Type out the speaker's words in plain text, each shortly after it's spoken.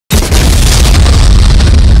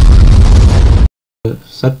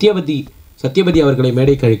சத்யவதி அவர்களை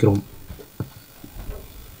மேடைக்கு அழைக்கிறோம்.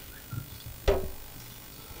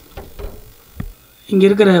 இங்கே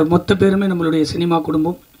இருக்கிற மொத்த பேருமே நம்மளுடைய சினிமா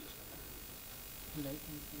குடும்பம்.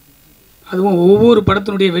 அதுவும் ஒவ்வொரு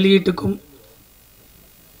படத்தினுடைய வெளியீட்டுக்கும்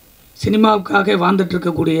சினிமாவுக்காக வாழ்ந்துட்டு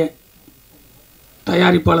இருக்கக்கூடிய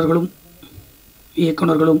தயாரிப்பாளர்களும்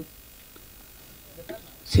இயக்குநர்களும்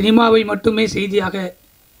சினிமாவை மட்டுமே செய்தியாக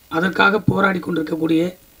அதற்காக போராடி கொண்டிருக்கக்கூடிய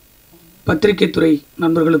பத்திரிகை துறை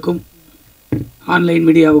நண்பர்களுக்கும் ஆன்லைன்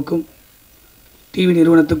மீடியாவுக்கும் டிவி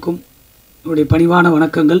நிறுவனத்துக்கும் என்னுடைய பணிவான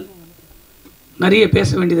வணக்கங்கள். நிறைய பேச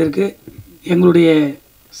வேண்டியது இருக்குது. எங்களுடைய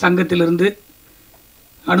சங்கத்திலிருந்து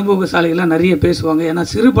அனுபவசாலைகள்லாம் நிறைய பேசுவாங்க. ஏன்னா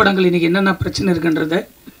சிறு படங்கள் இன்றைக்கி என்னென்ன பிரச்சனை இருக்குன்றத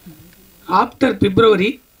ஆஃப்டர் பிப்ரவரி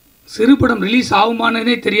சிறு படம் ரிலீஸ்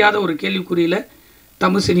ஆகுமானே தெரியாத ஒரு கேள்விக்குறியில்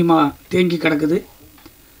தமிழ் சினிமா தேங்கி கிடக்குது.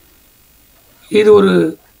 இது ஒரு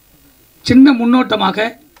சின்ன முன்னோட்டமாக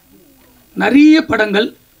நிறைய படங்கள்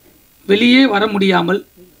வெளியே வர முடியாமல்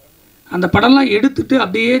அந்த படம்லாம் எடுத்துட்டு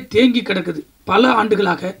அப்படியே தேங்கி கிடக்குது பல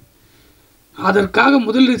ஆண்டுகளாக. அதற்காக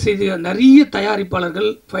முதலீடு செய்த நிறைய தயாரிப்பாளர்கள்,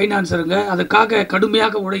 ஃபைனான்சருங்க அதற்காக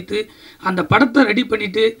கடுமையாக உழைத்து அந்த படத்தை ரெடி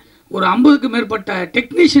பண்ணிவிட்டு ஒரு 50க்கும் மேற்பட்ட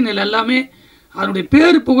டெக்னீஷியன்கள் எல்லாமே அதனுடைய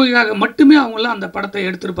பேர் புகையாக மட்டுமே அவங்களாம் அந்த படத்தை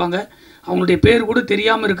எடுத்திருப்பாங்க. அவங்களுடைய பேர் கூட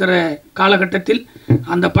தெரியாமல் இருக்கிற காலகட்டத்தில்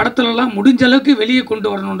அந்த படத்துலலாம் முடிஞ்ச அளவுக்கு வெளியே கொண்டு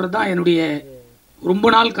வரணுன்றது தான் என்னுடைய ரொம்ப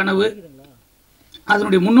நாள் கனவு.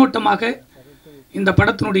 அதனுடைய முன்னோட்டமாக இந்த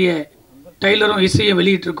படத்தினுடைய டைலரும் இசையை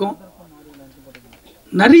வெளியிட்டிருக்கோம்.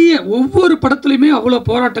 நிறைய ஒவ்வொரு படத்துலையுமே அவ்வளோ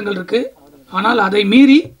போராட்டங்கள் இருக்குது. ஆனால் அதை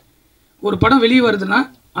மீறி ஒரு படம் வெளியே வருதுன்னா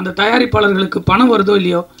அந்த தயாரிப்பாளர்களுக்கு பணம் வருதோ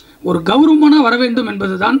இல்லையோ ஒரு கௌரவமான வர வேண்டும்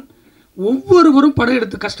என்பது தான் ஒவ்வொருவரும் படம்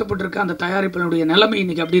எடுத்து கஷ்டப்பட்டுருக்க அந்த தயாரிப்பாளருடைய நிலைமை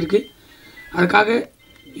இன்றைக்கி அப்படி இருக்குது. அதுக்காக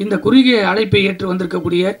இந்த குறுகிய அழைப்பை ஏற்று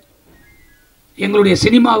வந்திருக்கக்கூடிய எங்களுடைய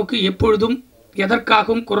சினிமாவுக்கு எப்பொழுதும்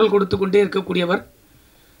எதற்காகவும் குரல் கொடுத்து கொண்டே இருக்கக்கூடியவர்,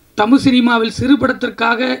 தமிழ் சினிமாவில் சிறு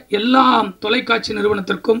படத்திற்காக எல்லா தொலைக்காட்சி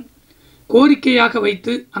நிறுவனத்திற்கும் கோரிக்கையாக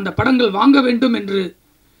வைத்து அந்த படங்கள் வாங்க வேண்டும் என்று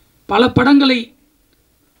பல படங்களை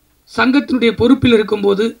சங்கத்தினுடைய பொறுப்பில்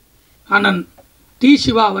இருக்கும்போது அண்ணன் டி.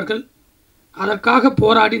 சிவா அவர்கள் அதற்காக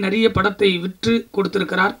போராடி நிறைய படத்தை விற்று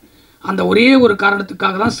கொடுத்திருக்கிறார். அந்த ஒரே ஒரு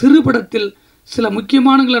காரணத்துக்காக தான் சிறு படத்தில் சில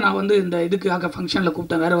முக்கியமானங்களை நான் இந்த இதுக்காக ஃபங்க்ஷனில்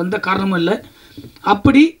கூப்பிட்டேன், வேறு எந்த காரணமும் இல்லை.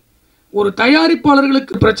 அப்படி ஒரு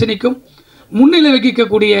தயாரிப்பாளர்களுக்கு பிரச்சனைக்கும் முன்னிலை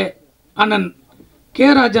வகிக்கக்கூடிய அண்ணன் கே.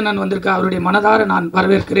 ராஜண்ணன் வந்திருக்க அவருடைய மனதார நான்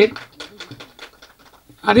வரவேற்கிறேன்.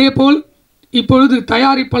 அதேபோல் இப்பொழுது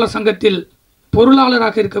தயாரிப்பாளர் சங்கத்தில்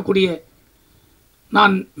பொருளாளராக இருக்கக்கூடிய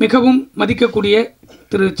நான் மிகவும் மதிக்கக்கூடிய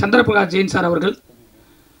திரு சந்திரபிரகாஷ் ஜெயின் சார் அவர்கள்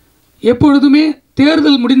எப்பொழுதுமே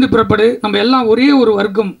தேர்தல் முடிந்து பிறப்படு நம்ம எல்லாம் ஒரே ஒரு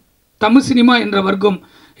வர்க்கம், தமிழ் சினிமா என்ற வர்க்கம்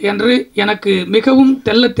என்று எனக்கு மிகவும்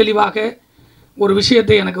தெள்ள தெளிவாக ஒரு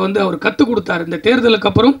விஷயத்தை எனக்கு அவர் கற்றுக் கொடுத்தார். இந்த தேர்தலுக்கு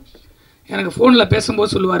அப்புறம் எனக்கு ஃபோனில்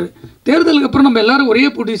பேசும்போது சொல்லுவார், தேர்தலுக்கு அப்புறம் நம்ம எல்லோரும் ஒரே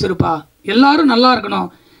ப்ரொடியூசருப்பா, எல்லோரும் நல்லா இருக்கணும்,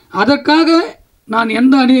 அதற்காக நான்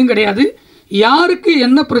எந்த அணியும் கிடையாது, யாருக்கு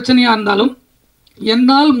என்ன பிரச்சனையாக இருந்தாலும்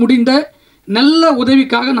என்னால் முடிந்த நல்ல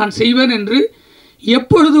உதவிக்காக நான் செய்வேன் என்று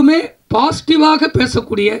எப்பொழுதுமே பாசிட்டிவாக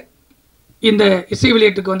பேசக்கூடிய இந்த இசை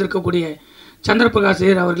வெளியீட்டுக்கு வந்திருக்கக்கூடிய சந்திரபிரகாஷ்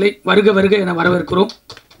ஐயர் அவர்களை வருக வருக என வரவேற்கிறோம்.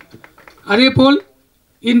 அதேபோல்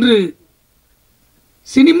இன்று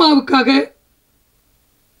சினிமாவுக்காக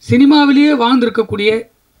சினிமாவிலேயே வாழ்ந்திருக்கக்கூடிய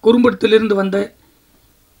குறும்படத்திலிருந்து வந்த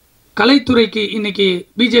கலைத்துறைக்கு இன்றைக்கி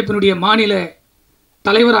பிஜேபியினுடைய மாநில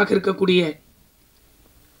தலைவராக இருக்கக்கூடிய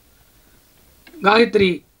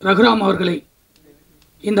காயத்ரி ரகுராம் அவர்களை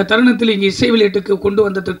இந்த தருணத்தில் இங்கே இசை வெளியீட்டுக்கு கொண்டு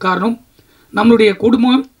வந்ததற்கு காரணம் நம்முடைய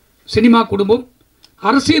குடும்பம், சினிமா குடும்பம்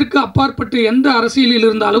அரசியலுக்கு அப்பாற்பட்டு எந்த அரசியலில்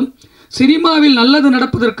இருந்தாலும் சினிமாவில் நல்லது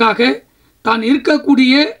நடப்பதற்காக தான்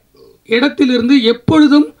இருக்கக்கூடிய இடத்திலிருந்து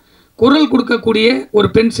எப்பொழுதும் குரல் கொடுக்கக்கூடிய ஒரு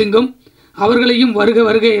பெண் சிங்கம், அவர்களையும் வருக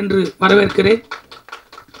வருக என்று வரவேற்கிறேன்.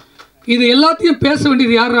 இது எல்லாத்தையும் பேச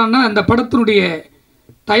வேண்டியது யாரான்னா அந்த படத்தினுடைய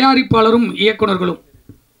தயாரிப்பாளரும் இயக்குநர்களும்.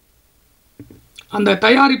 அந்த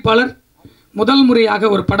தயாரிப்பாளர் முதல் முறையாக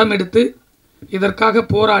ஒரு படம் எடுத்து இதற்காக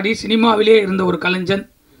போராடி சினிமாவிலே இருந்த ஒரு கலைஞன்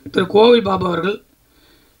திரு கோவை பாபு அவர்கள்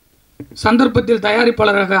சந்தர்ப்பத்தில்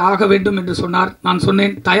தயாரிப்பாளராக ஆக வேண்டும் என்று சொன்னார். நான்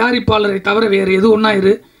சொன்னேன், தயாரிப்பாளரை தவிர வேறு எது ஒன்றா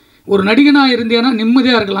ஒரு நடிகனாக இருந்தேன்னா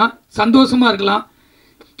நிம்மதியாக இருக்கலாம், சந்தோஷமாக இருக்கலாம்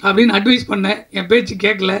அப்படின்னு அட்வைஸ் பண்ணேன். என் பேச்சு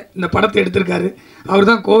கேட்கல, இந்த படத்தை எடுத்திருக்காரு. அவர்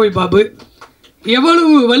தான் கோவை பாபு.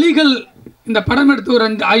 எவ்வளவு வழிகள் இந்த படம் எடுத்து ஒரு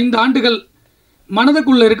 5 ஆண்டுகள்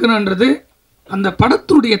மனதுக்குள்ளே இருக்கணுன்றது அந்த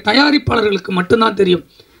படத்துடைய தயாரிப்பாளர்களுக்கு மட்டும்தான் தெரியும்.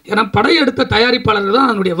 ஏன்னா படம் எடுத்த தயாரிப்பாளர்கள் தான்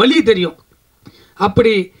அதனுடைய வழி தெரியும்.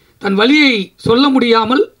 அப்படி தன் வழியை சொல்ல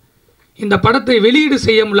முடியாமல் இந்த படத்தை வெளியீடு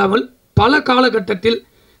செய்ய முடியாமல் பல காலகட்டத்தில்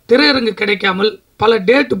திரையரங்கு கிடைக்காமல் பல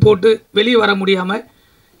டேட்டு போட்டு வெளியே வர முடியாமல்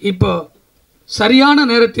இப்போ சரியான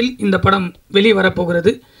நேரத்தில் இந்த படம்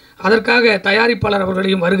வெளிவரப்போகிறது. அதற்காக தயாரிப்பாளர்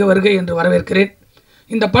அவர்களையும் வருக வருக என்று வரவேற்கிறேன்.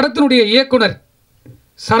 இந்த படத்தினுடைய இயக்குனர்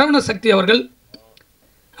சரவண சக்தி அவர்கள்,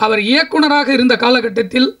 அவர் இயக்குனராக இருந்த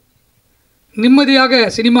காலகட்டத்தில் நிம்மதியாக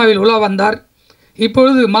சினிமாவில் உலா வந்தார்.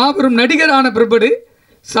 இப்பொழுது மாபெரும் நடிகரான பிற்பாடு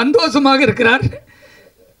சந்தோஷமாக இருக்கிறார்.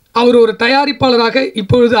 அவர் ஒரு தயாரிப்பாளராக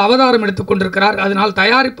இப்பொழுது அவதாரம் எடுத்துக்கொண்டிருக்கிறார். அதனால்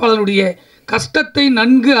தயாரிப்பாளருடைய கஷ்டத்தை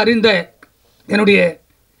நன்கு அறிந்த என்னுடைய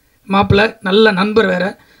மாப்பிள்ளை, நல்ல நண்பர் வேற,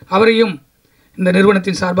 அவரையும் இந்த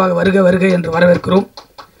நிறுவனத்தின் சார்பாக வருக வருக என்று வரவேற்கிறோம்.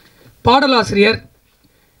 பாடலாசிரியர்,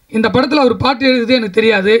 இந்த படத்தில் அவர் பாட்டு எழுதுதே எனக்கு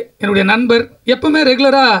தெரியாது. என்னுடைய நண்பர் எப்பவுமே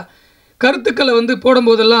ரெகுலராக கருத்துக்களை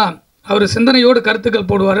போடும்போதெல்லாம் அவர் சிந்தனையோடு கருத்துக்கள்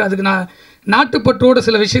போடுவார். அதுக்கு நான் நாட்டுப்பற்றோடு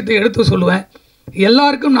சில விஷயத்தை எடுத்து சொல்லுவேன்.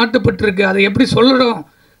 எல்லாருக்கும் நாட்டுப்பற்று இருக்குது, அதை எப்படி சொல்கிறோம்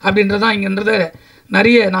அப்படின்றதான் இங்கன்றதை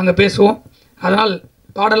நிறைய நாங்கள் பேசுவோம். அதனால்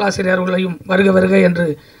பாடலாசிரியர்களையும் வருக வருக என்று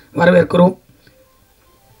வரவேற்கிறோம்.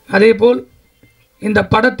 அதேபோல் இந்த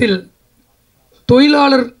படத்தில்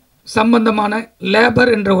தொழிலாளர் சம்பந்தமான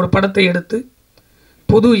லேபர் என்ற ஒரு படத்தை எடுத்து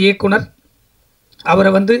புது இயக்குனர்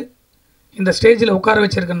அவரை இந்த ஸ்டேஜில் உட்கார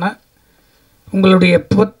வச்சிருக்கேன்னா, உங்களுடைய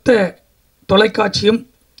மொத்த தொலைக்காட்சியும்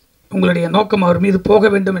உங்களுடைய நோக்கம் அவர் மீது போக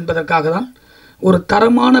வேண்டும் என்பதற்காக தான் ஒரு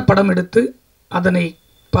தரமான படம் எடுத்து அதனை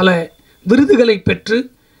பல விருதுகளை பெற்று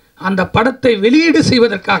அந்த படத்தை வெளியீடு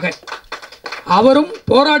செய்வதற்காக அவரும்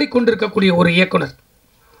போராடி கொண்டிருக்கக்கூடிய ஒரு இயக்குனர்.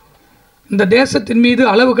 இந்த தேசத்தின் மீது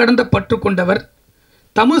அளவு கடந்த பற்று கொண்டவர்,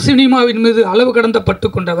 தமிழ் சினிமாவின் மீது அளவு கடந்த பற்று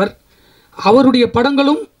கொண்டவர். அவருடைய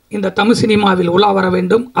படங்களும் இந்த தமிழ் சினிமாவில் உலா வர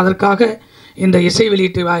வேண்டும். அதற்காக இந்த இசை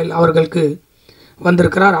வெளியீட்டு வாயில் அவர்களுக்கு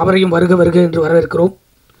வந்திருக்கிறார். அவரையும் வருக வருக என்று வரவேற்கிறோம்.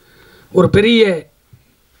 ஒரு பெரிய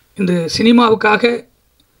இந்த சினிமாவுக்காக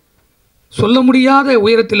சொல்ல முடியாத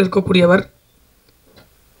உயரத்தில் இருக்கக்கூடியவர்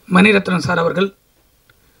மணிரத்னம் சார் அவர்கள்.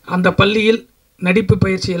 அந்த பள்ளியில் நடிப்பு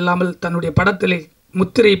பயிற்சி இல்லாமல் தன்னுடைய படத்திலே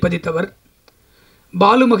முத்திரை பதித்தவர்.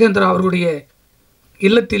 பாலு மகேந்திரா அவர்களுடைய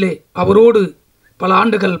இல்லத்திலே அவரோடு பல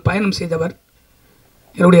ஆண்டுகள் பயணம் செய்தவர்.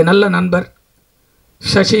 என்னுடைய நல்ல நண்பர்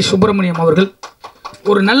சசி சுப்பிரமணியம் அவர்கள்.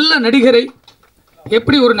 ஒரு நல்ல நடிகரை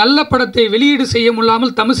எப்படி ஒரு நல்ல படத்தை வெளியீடு செய்ய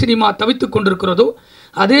முடியாமல் தமிழ் சினிமா தவித்து கொண்டிருக்கிறதோ,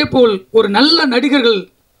 அதே போல் ஒரு நல்ல நடிகர்கள்,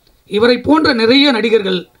 இவரை போன்ற நிறைய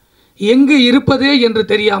நடிகர்கள் எங்கு இருப்பதே என்று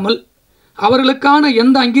தெரியாமல் அவர்களுக்கான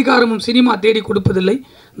எந்த அங்கீகாரமும் சினிமா தேடி கொடுப்பதில்லை.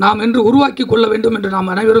 நாம் என்று உருவாக்கி கொள்ள வேண்டும் என்று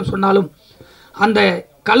நாம் அனைவரும் சொன்னாலும் அந்த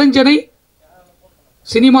கலைஞனை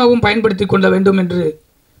சினிமாவும் பயன்படுத்தி கொள்ள வேண்டும் என்று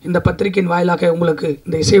இந்த பத்திரிகையின் வாயிலாக உங்களுக்கு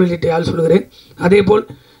இந்த இசை வெளியீட்டை சொல்கிறேன். அதேபோல்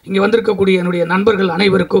இங்கே வந்திருக்கக்கூடிய என்னுடைய நண்பர்கள்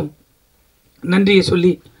அனைவருக்கும் நன்றியை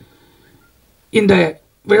சொல்லி இந்த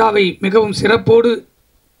விழாவை மிகவும் சிறப்போடு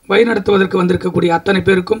வழிநடத்துவதற்கு வந்திருக்கக்கூடிய அத்தனை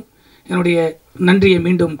பேருக்கும் என்னுடைய நன்றியை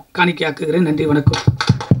மீண்டும் காணிக்கையாக்குகிறேன். நன்றி, வணக்கம்.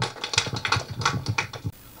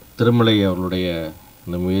 திருமலை அவர்களுடைய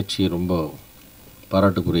இந்த முயற்சி ரொம்ப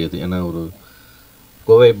பாராட்டுக்குரியது. ஏன்னா ஒரு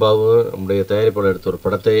கோவை பாபு நம்முடைய தயாரிப்பாளர் எடுத்த ஒரு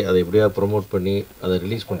படத்தை அதை எப்படியா ப்ரொமோட் பண்ணி அதை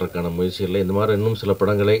ரிலீஸ் பண்ணுறதுக்கான முயற்சிகளில் இந்த மாதிரி இன்னும் சில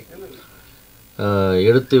படங்களை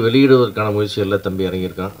எடுத்து வெளியிடுவதற்கான முயற்சிகளில் தம்பி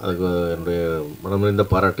இறங்கியிருக்கான். அதுக்கு என்னுடைய மனமிருந்த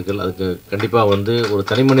பாராட்டுகள். அதுக்கு கண்டிப்பாக ஒரு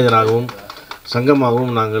தனி மனிதனாகவும்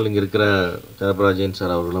சங்கமாகவும் நாங்கள் இங்கே இருக்கிற தேவராஜன்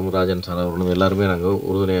சார் அவர்களும் ராஜன் சார் அவர்களும் எல்லாருமே நாங்கள்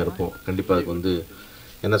உறுதுணையாக இருப்போம். கண்டிப்பாக அதுக்கு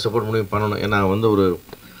என்ன சப்போர்ட் பண்ணணும். ஏன்னா ஒரு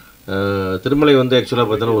திருமலை ஆக்சுவலாக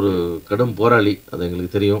பார்த்தோன்னா ஒரு கடும் போராளி, அது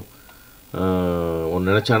எங்களுக்கு தெரியும். ஒன்று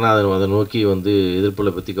நினச்சானா அதை நோக்கி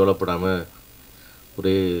எதிர்ப்புகளை பற்றி கவலைப்படாமல்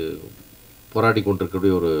ஒரே போராடி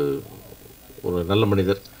கொண்டிருக்கக்கூடிய ஒரு நல்ல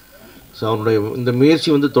மனிதர். ஸோ அவனுடைய இந்த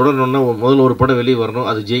முயற்சி தொடரணுன்னா முதல்ல ஒரு படம் வெளியே வரணும்,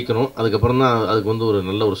 அது ஜெயிக்கணும். அதுக்கப்புறம் தான் அதுக்கு ஒரு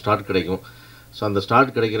நல்ல ஒரு ஸ்டார்ட் கிடைக்கும். ஸோ அந்த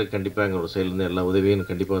ஸ்டார்ட் கிடைக்கிற கண்டிப்பாக எங்களோட சைட்லேருந்து எல்லா உதவியும்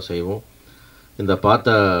கண்டிப்பாக செய்வோம். இந்த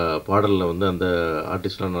பார்த்த பாடலில் அந்த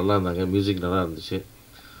ஆர்டிஸ்ட்லாம் நல்லா இருந்தாங்க, மியூசிக் நல்லா இருந்துச்சு.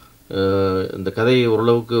 இந்த கதை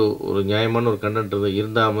ஓரளவுக்கு ஒரு நியாயமான ஒரு கண்டென்ட்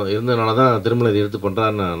இருந்ததுனால தான் திருமலை இதை எடுத்து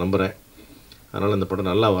பண்ணுறான்னு நான் நம்புகிறேன். அதனால் இந்த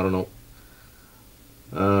படம் நல்லா வரணும்.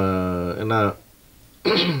 ஏன்னா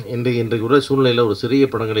இன்றைக்கு உள்ள சூழ்நிலையில் ஒரு சிறிய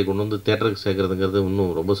படங்களை கொண்டு தேட்டருக்கு சேர்க்குறதுங்கிறது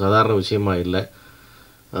இன்னும் ரொம்ப சாதாரண விஷயமா இல்லை.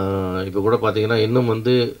 இப்போ கூட பார்த்திங்கன்னா இன்னும்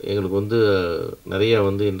எங்களுக்கு நிறைய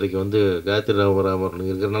இன்றைக்கு காயத்ரி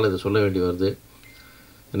ராமராமன் இருக்கிறனால இதை சொல்ல வேண்டி வருது.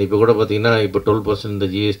 இப்போ கூட பார்த்திங்கன்னா இப்போ 12% இந்த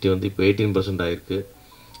ஜிஎஸ்டி இப்போ 18% ஆகிருக்கு.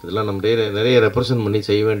 இதெல்லாம் நம்ம நிறைய ரெப்ரசன்ட் பண்ணி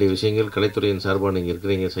செய்ய வேண்டிய விஷயங்கள் கலைத்துறையின் சார்பாக நீங்கள்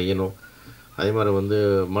இருக்கிறீங்க, செய்யணும். அதே மாதிரி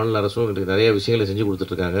மாநில அரசும் எங்களுக்கு நிறைய விஷயங்களை செஞ்சு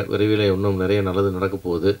கொடுத்துட்ருக்காங்க. விரைவில் இன்னும் நிறைய நல்லது நடக்க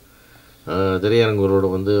போகுது. திரையரங்குகளோட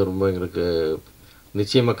ரொம்ப எங்களுக்கு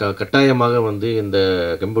நிச்சயமாக கட்டாயமாக இந்த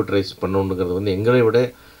கம்ப்யூட்டரைஸ் பண்ணணுங்கிறது எங்களை விட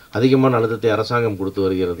அதிகமான அழுத்தத்தை அரசாங்கம் கொடுத்து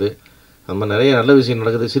வருகிறது. நம்ம நிறைய நல்ல விஷயம்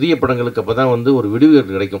நடக்குது. சிறிய படங்களுக்கு அப்போ தான் ஒரு விடுவு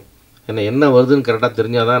கிடைக்கும். ஏன்னா என்ன வருதுன்னு கரெக்டாக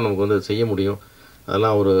தெரிஞ்சால் தான் நமக்கு செய்ய முடியும்.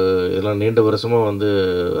 அதெல்லாம் இதெல்லாம் நீண்ட வருஷமாக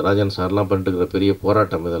ராஜன் சார்லாம் பண்ணிட்டுருக்கிற பெரிய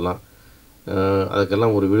போராட்டம். இதெல்லாம்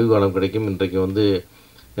அதுக்கெல்லாம் ஒரு விடுகாலம் கிடைக்கும். இன்றைக்கு வந்து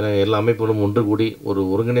ஏன்னா எல்லா அமைப்புகளும் ஒன்று கூடி ஒரு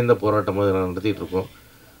ஒருங்கிணைந்த போராட்டமாக நான் நடத்திட்டு இருக்கோம்.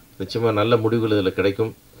 நிச்சயமாக நல்ல முடிவுகள் இதில்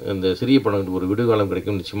கிடைக்கும். இந்த சிறிய படங்களுக்கு ஒரு விடுகாலம்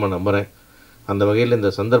கிடைக்கும் நிச்சயமாக நம்புகிறேன். அந்த வகையில் இந்த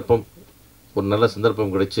சந்தர்ப்பம் ஒரு நல்ல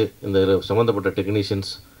சந்தர்ப்பம் கிடைச்சி இந்த சம்மந்தப்பட்ட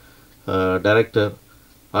டெக்னீஷியன்ஸ், டைரக்டர்,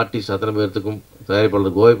 ஆர்டிஸ்ட் அத்தனை பேர்த்துக்கும்,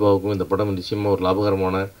 தயாரிப்பாளர் கோவைபாவுக்கும் இந்த படம் நிச்சயமாக ஒரு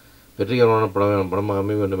லாபகரமான வெற்றிகரமான படமாக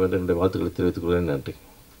அமைய வேண்டும் என்று என்னுடைய வாழ்த்துக்களை தெரிவித்துக் கொள்கிறேன். நன்றி.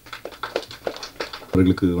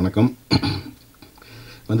 அவர்களுக்கு வணக்கம்.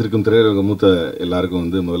 வந்திருக்கும் திரையுலக மூத்த எல்லாருக்கும்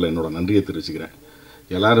வந்து முதல்ல என்னோடய நன்றியை தெரிவிச்சுக்கிறேன்.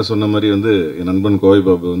 எல்லாரும் சொன்ன மாதிரி வந்து என் நண்பன்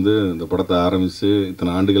கோவைபாபு வந்து இந்த படத்தை ஆரம்பித்து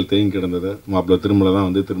இத்தனை ஆண்டுகள் தேங்கி கிடந்ததை மாப்பிள்ளை திரும்ப தான்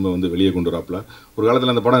வந்து திரும்ப வந்து வெளியே கொண்டு வராப்புல. ஒரு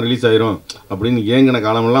காலத்தில் அந்த படம் ரிலீஸ் ஆயிரும் அப்படின்னு ஏங்கின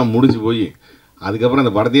காலமெல்லாம் முடிஞ்சு போய் அதுக்கப்புறம்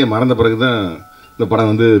அந்த படத்தையே மறந்த பிறகு தான் இந்த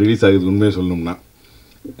படம் வந்து ரிலீஸ் ஆகுது. உண்மையை சொல்லணும்னா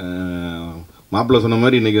மாப்பிள்ளை சொன்ன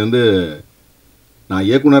மாதிரி இன்றைக்கி வந்து நான்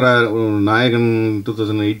இயக்குனராக நாயகன்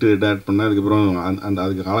 2008 டேரக்ட் பண்ணேன். அதுக்கப்புறம்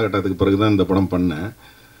அதுக்கு காலகட்டத்துக்கு பிறகு தான் இந்த படம் பண்ணேன்.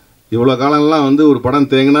 இவ்வளோ காலம்லாம் வந்து ஒரு படம்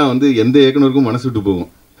தேங்கினா வந்து எந்த இயக்குனருக்கும் மனசு விட்டு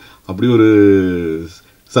போகும். அப்படி ஒரு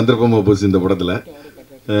சந்தர்ப்பமாக போச்சு இந்த படத்தில்.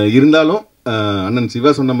 இருந்தாலும் அண்ணன்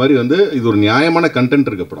சிவா சொன்ன மாதிரி வந்து இது ஒரு நியாயமான கண்டென்ட்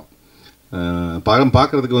இருக்க படம். படம்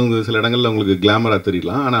பார்க்குறதுக்கு வந்து சில இடங்களில் உங்களுக்கு கிளாமராக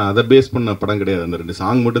தெரியலாம், ஆனால் அதை பேஸ் பண்ண படம் கிடையாது. அந்த 2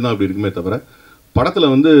 சாங் மட்டும்தான் அப்படி இருக்குமே தவிர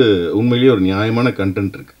படத்தில் வந்து உண்மையிலேயே ஒரு நியாயமான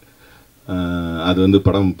கண்டென்ட் இருக்குது. அது வந்து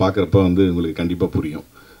படம் பார்க்குறப்ப வந்து உங்களுக்கு கண்டிப்பாக புரியும்.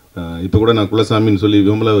 இப்போ கூட நான் குலசாமின்னு சொல்லி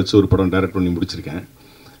விமலை வச்சு ஒரு படம் டைரக்ட் பண்ணி முடிச்சிருக்கேன்.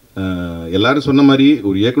 எல்லோரும் சொன்ன மாதிரி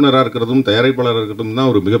ஒரு இயக்குனராக இருக்கிறதும் தயாரிப்பாளராக இருக்கிறதும் தான்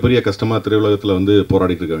ஒரு மிகப்பெரிய கஷ்டமாக திரையுலகத்தில் வந்து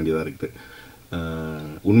போராடிட்டு இருக்க வேண்டியதாக இருக்குது.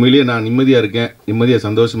 உண்மையிலேயே நான் நிம்மதியாக இருக்கேன், நிம்மதியாக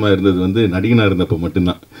சந்தோஷமாக இருந்தது வந்து நடிகனாக இருந்தப்போ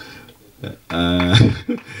மட்டும்தான்.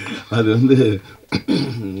 அது வந்து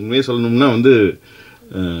உண்மையாக சொல்லணும்னா வந்து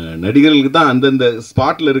நடிகர்களுக்கு தான் அந்தந்த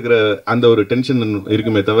ஸ்பாட்டில் இருக்கிற அந்த ஒரு டென்ஷன்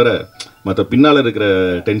இருக்குமே தவிர மற்ற பின்னால் இருக்கிற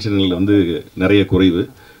டென்ஷன்கள் வந்து நிறைய குறைவு.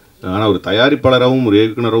 ஆனால் ஒரு தயாரிப்பாளராகவும் ஒரு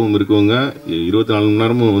இயக்குனராகவும் இருக்கவங்க 24 மணி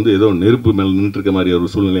நேரமும் வந்து ஏதோ நெருப்பு மேலே நின்றுட்டுருக்க மாதிரி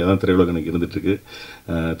ஒரு சூழ்நிலை தான் திரையுலகம் எனக்கு இருந்துகிட்ருக்கு.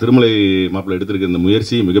 திருமலை மாப்பிள்ளை எடுத்திருக்க இந்த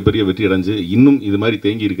முயற்சி மிகப்பெரிய வெற்றி அடைஞ்சு இன்னும் இது மாதிரி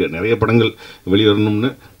தேங்கி இருக்க நிறைய படங்கள்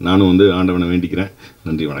வெளிவரணும்னு நானும் வந்து ஆண்டவனை வேண்டிக்கிறேன்.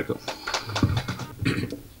 நன்றி, வணக்கம்.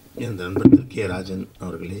 என் நண்பர் கே ராஜன்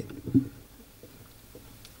அவர்களே,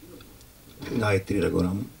 காயத்ரி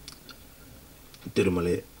ரகுராம்,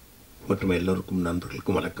 திருமலை மற்றும் எல்லோருக்கும்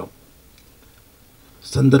நண்பர்களுக்கும் வணக்கம்.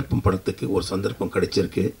 சந்தர்ப்பம் படத்துக்கு ஒரு சந்தர்ப்பம்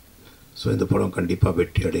கிடைச்சிருக்கு. ஸோ இந்த படம் கண்டிப்பாக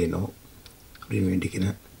வெற்றி அடையணும் அப்படின்னு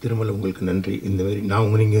வேண்டிக்கிறேன். திருமலை உங்களுக்கு நன்றி. இந்த மாதிரி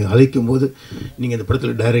நான் நீங்கள் அழைக்கும் போது நீங்கள் இந்த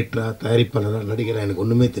படத்தில் டைரக்டராக, தயாரிப்பாளராக, நடிகராக எனக்கு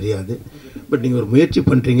ஒன்றுமே தெரியாது. பட் நீங்கள் ஒரு முயற்சி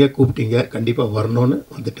பண்ணுறீங்க, கூப்பிட்டீங்க, கண்டிப்பாக வரணும்னு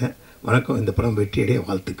வந்துட்டேன். வணக்கம். இந்த படம் வெற்றியடைய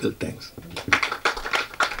வாழ்த்துக்கள். தேங்க்ஸ்.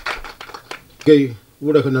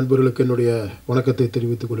 ஊடக நண்பர்களுக்கு என்னுடைய வணக்கத்தை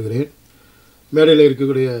தெரிவித்துக் கொள்கிறேன். மேடையில்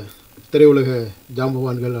இருக்கக்கூடிய திரையுலக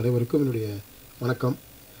ஜாம்பவான்கள் அனைவருக்கும் என்னுடைய வணக்கம்.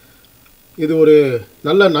 இது ஒரு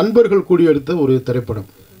நல்ல நண்பர்கள் கூடி எடுத்த ஒரு திரைப்படம்.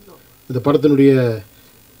 இந்த படத்தினுடைய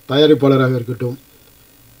தயாரிப்பாளராக இருக்கட்டும்,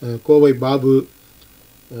 கோவை பாபு,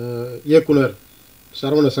 இயக்குனர்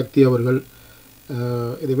சரவண சக்தி அவர்கள்,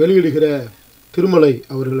 இதை வெளியிடுகிற திருமலை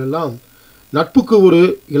அவர்களெல்லாம் நட்புக்கு ஒரு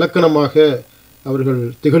இலக்கணமாக அவர்கள்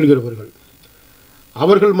திகழ்கிறவர்கள்.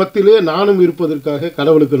 அவர்கள் மத்தியிலே நானும் இருப்பதற்காக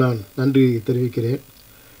கடவுளுக்கு நான் நன்றி தெரிவிக்கிறேன்.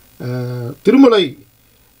 திருமலை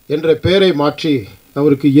என்ற பெயரை மாற்றி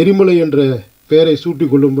அவருக்கு எரிமலை என்ற பெயரை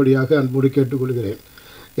சூட்டிக் கொள்ளும்படியாக அன்போடு கேட்டுக்கொள்கிறேன்.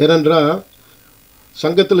 ஏனென்றால்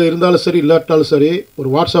சங்கத்தில் இருந்தாலும் சரி இல்லாட்டாலும் சரி ஒரு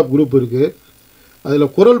வாட்ஸ்அப் குரூப் இருக்குது.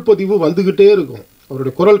 அதில் குரல் பதிவு வந்துக்கிட்டே இருக்கும்.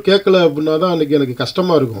 அவருடைய குரல் கேட்கல அப்படின்னா தான் அன்றைக்கி எனக்கு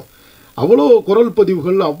கஷ்டமாக இருக்கும். அவ்வளோ குரல்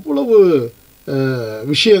பதிவுகள், அவ்வளவு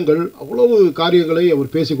விஷயங்கள், அவ்வளவு காரியங்களை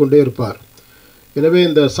அவர் பேசிக்கொண்டே இருப்பார். எனவே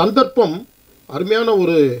இந்த சந்தர்ப்பம் அருமையான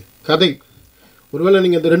ஒரு கதை. ஒருவேளை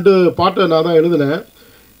நீங்கள் இந்த 2 பாட்டை நான் தான் எழுதினேன்.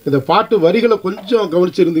 இந்த பாட்டு வரிகளை கொஞ்சம்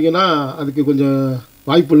கவனிச்சிருந்தீங்கன்னா அதுக்கு கொஞ்சம்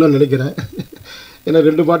வாய்ப்பு இல்லைன்னு நினைக்கிறேன். ஏன்னா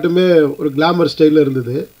 2 பாட்டுமே ஒரு கிளாமர் ஸ்டைலில்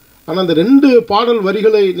இருந்தது. ஆனால் அந்த 2 பாடல்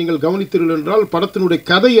வரிகளை நீங்கள் கவனித்தீர்கள் என்றால் படத்தினுடைய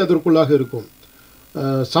கதை அதற்குள்ளாக இருக்கும்.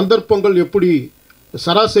 சந்தர்ப்பங்கள் எப்படி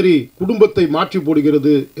சராசரி குடும்பத்தை மாற்றி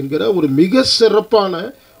போடுகிறது என்கிற ஒரு மிக சிறப்பான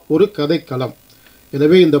ஒரு கதைக்களம்.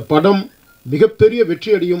 எனவே இந்த படம் மிகப்பெரிய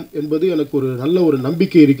வெற்றி அடையும் என்பது எனக்கு ஒரு நல்ல ஒரு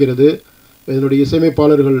நம்பிக்கை இருக்கிறது. என்னுடைய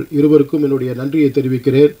இசையமைப்பாளர்கள் இருவருக்கும் என்னுடைய நன்றியை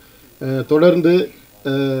தெரிவிக்கிறேன். தொடர்ந்து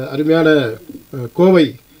அருமையான கோவை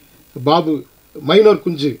பாபு, மைனர்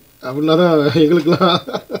குஞ்சு அப்படின்னா தான் எங்களுக்கெல்லாம்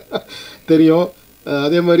தெரியும்.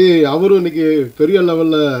 அதே மாதிரி அவரும் இன்றைக்கி பெரிய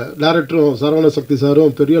லெவலில் டைரக்டரும் சரவண சக்தி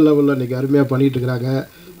சாரும் பெரிய லெவலில் இன்றைக்கி அருமையாக பண்ணிகிட்டு இருக்கிறாங்க.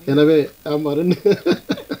 எனவே ஆமாம்,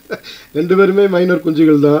 2 பேருமே மைனர்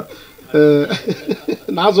குஞ்சுகள் தான்.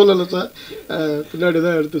 நான் சொல்லலை சார், பின்னாடி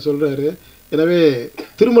தான் எடுத்து சொல்கிறாரு. எனவே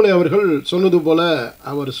திருமலை அவர்கள் சொன்னது போல்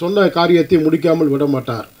அவர் சொன்ன காரியத்தை முடிக்காமல் விட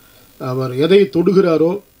மாட்டார். அவர் எதை தொடுகிறாரோ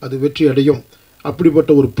அது வெற்றி அடையும்.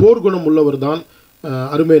 அப்படிப்பட்ட ஒரு போர்க்குணம் உள்ளவர் தான்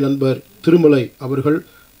அருமை நண்பர் திருமலை அவர்கள்.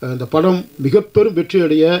 இந்த படம் மிக பெரும்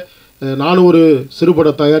வெற்றியடைய நானும் ஒரு சிறுபட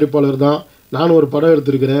தயாரிப்பாளர் தான். நானும் ஒரு படம்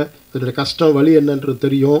எடுத்திருக்கிறேன். அதனுடைய கஷ்டம் வலி என்னன்றது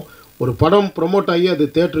தெரியும். ஒரு படம் ப்ரொமோட் ஆகி அது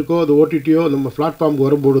தேட்டருக்கோ அது ஓடிடியோ நம்ம பிளாட்ஃபார்முக்கு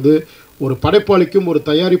வரும்பொழுது ஒரு படைப்பாளிக்கும் ஒரு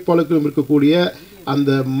தயாரிப்பாளருக்கும் இருக்கக்கூடிய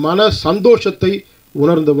அந்த மன சந்தோஷத்தை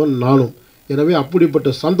உணர்ந்தவன் நானும். எனவே அப்படிப்பட்ட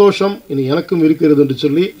சந்தோஷம் இனி எனக்கும் இருக்கிறது என்று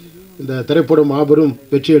சொல்லி இந்த திரைப்படம் மாபெரும்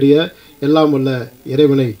வெற்றியடைய எல்லாம் வல்ல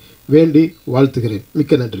இறைவனை வேண்டி வாழ்த்துகிறேன்.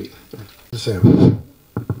 மிக்க நன்றி.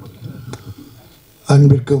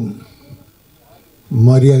 அன்பிற்கும்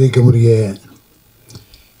மரியாதைக்கும் உரிய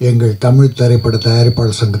எங்கள் தமிழ் திரைப்பட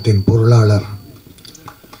தயாரிப்பாளர் சங்கத்தின் பொருளாளர்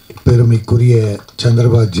பெருமைக்குரிய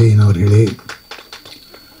சந்திரபாபு ஜெயின் அவர்களே,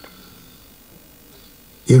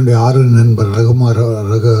 என்னுடைய ஆறு நண்பர்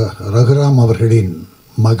ரகுராம் அவர்களின்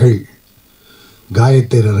மகள்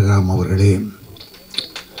காயத்ரி ரகுராம் அவர்களே,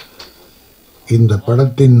 இந்த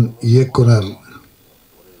படத்தின் இயக்குனர்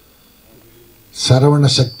சரவண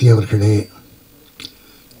சக்தி அவர்களே,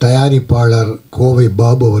 தயாரிப்பாளர் கோவை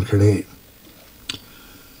பாபு அவர்களே,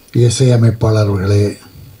 இசையமைப்பாளர் அவர்களே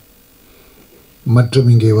மற்றும்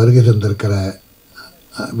இங்கே வருகை தந்திருக்கிற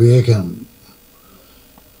விவேகன்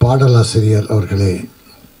பாடலாசிரியர் அவர்களே,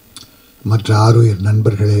 மற்ற ஆறுயிர்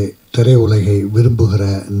நண்பர்களே, திரையுலகை விரும்புகிற,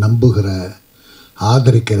 நம்புகிற,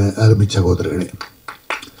 ஆதரிக்கிற அருமை சகோதரர்களே,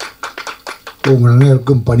 உங்கள்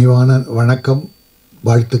அனைவருக்கும் பணிவான வணக்கம்,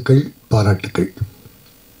 வாழ்த்துக்கள், பாராட்டுக்கள்.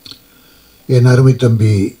 என் அருமை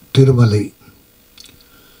தம்பி திருமலை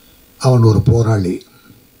அவன் ஒரு போராளி.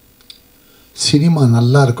 சினிமா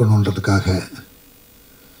நல்லா இருக்கணுன்றதுக்காக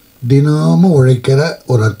தினமும் உழைக்கிற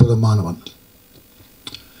ஒரு அற்புதமானவன்.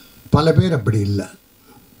 பல பேர் அப்படி இல்லை.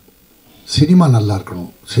 சினிமா நல்லா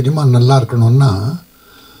இருக்கணும், சினிமா நல்லா இருக்கணும்னா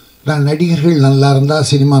நான் நடிகர்கள் நல்லா இருந்தால்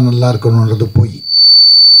சினிமா நல்லா இருக்கணுன்றது போய்,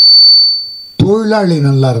 தொழிலாளி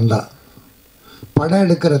நல்லா இருந்தால், படம்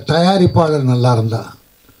எடுக்கிற தயாரிப்பாளர் நல்லா இருந்தால்,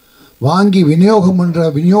 வாங்கி விநியோகம் பண்ணுற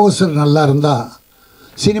விநியோகஸ்தர் நல்லா இருந்தால்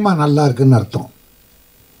சினிமா நல்லா இருக்குன்னு அர்த்தம்.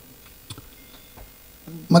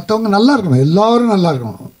 மற்றவங்க நல்லா இருக்கணும், எல்லோரும் நல்லா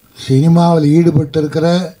இருக்கணும். சினிமாவில் ஈடுபட்டு இருக்கிற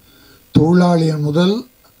தொழிலாளியின் முதல்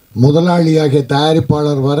முதலாளியாகிய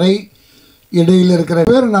தயாரிப்பாளர் வரை இடையில் இருக்கிற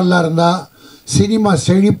பேர் நல்லா இருந்தால் சினிமா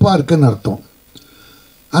செழிப்பாக இருக்குன்னு அர்த்தம்.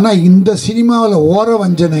 ஆனால் இந்த சினிமாவில் ஓர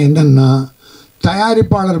வஞ்சனை என்னென்னா,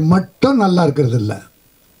 தயாரிப்பாளர் மட்டும் நல்லா இருக்கிறது இல்லை,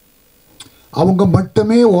 அவங்க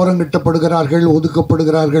மட்டுமே ஓரங்கட்டப்படுகிறார்கள்,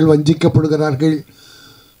 ஒதுக்கப்படுகிறார்கள், வஞ்சிக்கப்படுகிறார்கள்,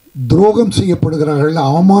 துரோகம் செய்யப்படுகிறார்கள்,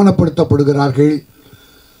 அவமானப்படுத்தப்படுகிறார்கள்.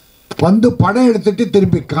 வந்து படம் எடுத்துகிட்டு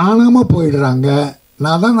திருப்பி காணாமல் போயிடுறாங்க.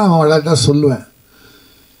 நான் விளையாட்டாக சொல்லுவேன்,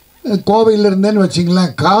 கோவையில் இருந்தேன்னு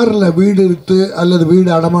வச்சிங்களேன், காரில் வீடு எடுத்து அல்லது வீடு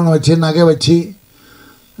அடமானம் வச்சு நகை வச்சு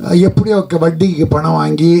எப்படியோ வட்டிக்கு பணம்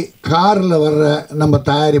வாங்கி காரில் வர்ற நம்ம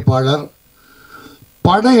தயாரிப்பாளர்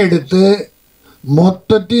படம் எடுத்து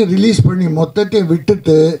மொத்தத்தையும் ரிலீஸ் பண்ணி மொத்தத்தையும்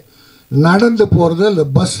விட்டுட்டு நடந்து போகிறது இல்லை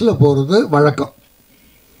பஸ்ஸில் போகிறது வழக்கம்.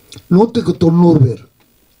 100க்கு 90 பேர்.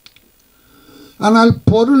 ஆனால்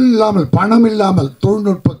பொருள் இல்லாமல், பணம் இல்லாமல்,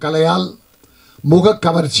 தொழில்நுட்ப கலையால், முக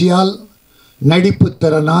கவர்ச்சியால், நடிப்பு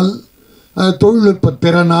திறனால், தொழில்நுட்ப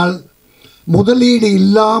திறனால், முதலீடு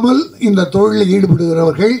இல்லாமல் இந்த தொழிலில்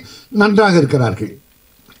ஈடுபடுகிறவர்கள் நன்றாக இருக்கிறார்கள்.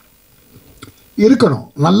 இருக்கணும்,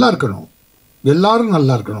 நல்லா இருக்கணும், எல்லாரும்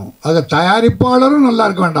நல்லா இருக்கணும். ஆக தயாரிப்பாளரும் நல்லா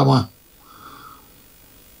இருக்க வேண்டாமா?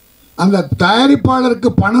 அந்த தயாரிப்பாளருக்கு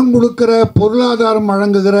பணம் கொடுக்குற, பொருளாதாரம்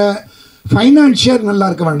வழங்குகிற ஃபைனான்சியர் நல்லா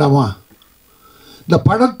இருக்க வேண்டாமா? இந்த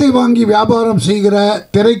படத்தை வாங்கி வியாபாரம் செய்கிற,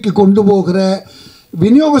 திரைக்கு கொண்டு போகிற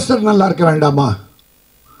விநியோகஸ்தர் நல்லா இருக்க வேண்டாமா?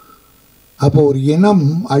 அப்போ ஒரு இனம்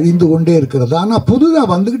அழிந்து கொண்டே இருக்கிறது. ஆனால்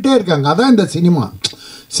புதுதாக வந்துக்கிட்டே இருக்காங்க. அதான் இந்த சினிமா.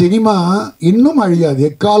 சினிமா இன்னும் அழியாது,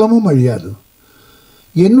 எக்காலமும் அழியாது.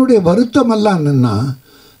 என்னுடைய வருத்தமெல்லாம் என்னென்னா,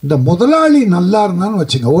 இந்த முதலாளி நல்லா இருந்தான்னு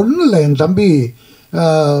வச்சுங்க, ஒன்றும் இல்லை. என் தம்பி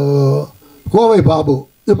கோவை பாபு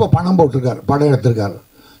இப்போ பணம் போட்டிருக்கார், படம் எடுத்திருக்கார்,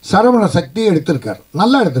 சரவண சக்தி எடுத்திருக்கார்,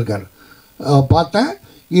 நல்லா எடுத்திருக்கார். பார்த்தேன்,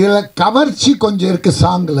 இதில் கவர்ச்சி கொஞ்சம் இருக்குது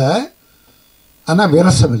சாங்கில், ஆனால்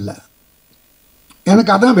விரசம் இல்லை.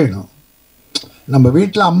 எனக்கு அதான் வேணும். நம்ம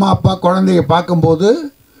வீட்டில் அம்மா அப்பா குழந்தைய பார்க்கும்போது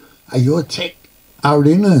ஐயோ சே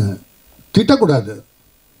அப்படின்னு திட்டக்கூடாது.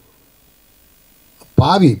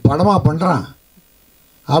 பாவி படமாக பண்ணுறான்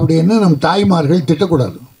அப்படின்னு நம் தாய்மார்கள்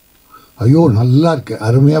திட்டக்கூடாது. ஐயோ நல்லா இருக்கு,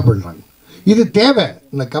 அருமையாக பண்ணுறாங்க. இது தேவை.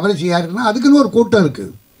 இந்த கவர்ச்சி யாருக்குன்னா அதுக்குன்னு ஒரு கூட்டம்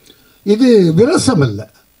இருக்குது. இது விரசம் இல்லை.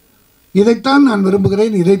 இதைத்தான் நான்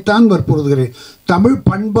விரும்புகிறேன், இதைத்தான் வற்புறுத்துகிறேன். தமிழ்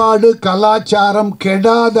பண்பாடு கலாச்சாரம்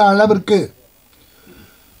கெடாத அளவிற்கு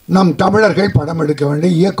நம் தமிழர்கள் படம் எடுக்க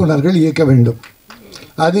வேண்டும், இயக்குனர்கள் இயக்க வேண்டும்.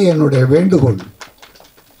 அது என்னுடைய வேண்டுகோள்.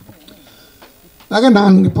 ஆக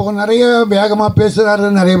நான் இப்போது நிறைய வேகமாக பேசுகிறாரு,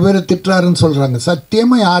 நிறைய பேர் திட்டுறாருன்னு சொல்கிறாங்க.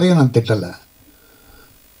 சத்தியமாக யாரையும் நான் திட்டலை,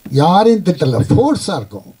 யாரையும் திட்டலை. ஃபோர்ஸாக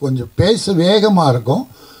இருக்கும், கொஞ்சம் பேச வேகமாக இருக்கும்.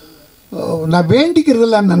 நான்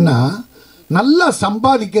வேண்டிக்கிறதுல என்னென்னா, நல்லா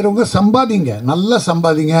சம்பாதிக்கிறவங்க சம்பாதிங்க, நல்லா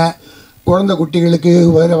சம்பாதிங்க. குழந்தை குட்டிகளுக்கு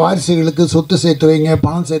வேறு வாரிசுகளுக்கு சொத்து சேர்த்து வைங்க,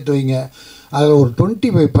 பணம் சேர்த்து வைங்க. அதில் ஒரு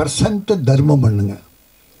 25% தர்மம் பண்ணுங்க,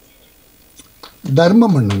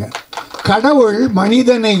 தர்மம் பண்ணுங்க. கடவுள்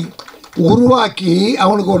மனிதனை உருவாக்கி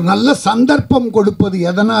அவனுக்கு ஒரு நல்ல சந்தர்ப்பம் கொடுப்பது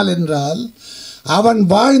எதனால் என்றால், அவன்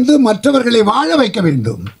வாழ்ந்து மற்றவர்களை வாழ வைக்க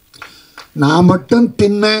வேண்டும். நான் மட்டும்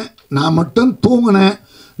தின்னேன், நான் மட்டும் தூங்கினேன்,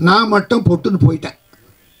 நான் மட்டும் பொட்டுன்னு போயிட்டேன்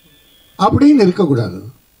அப்படின்னு இருக்கக்கூடாது.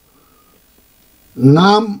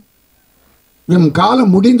 நாம் என்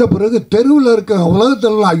காலம் முடிந்த பிறகு தெருவில் இருக்க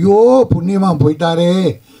உலகத்தில் ஐயோ புண்ணியமாக போயிட்டாரே,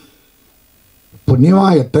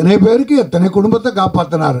 புண்ணியமாக எத்தனை பேருக்கு எத்தனை குடும்பத்தை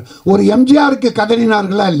காப்பாற்றினார். ஒரு எம்ஜிஆருக்கு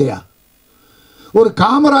கதறினார்களா இல்லையா? ஒரு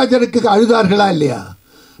காமராஜருக்கு அழுதார்களா இல்லையா?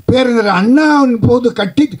 பேரறிஞர் அண்ணாவின் போது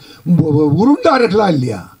கட்டி உருண்டார்களா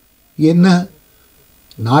இல்லையா? என்ன,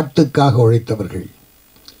 நாட்டுக்காக உழைத்தவர்கள்.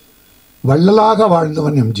 வள்ளலாக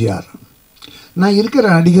வாழ்ந்தவன் எம்ஜிஆர். நான் இருக்கிற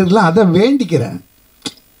நடிகர்லாம் அதை வேண்டிக்கிறேன்.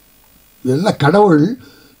 எல்லாம் கடவுள்,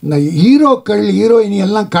 இந்த ஹீரோக்கள் ஹீரோயினி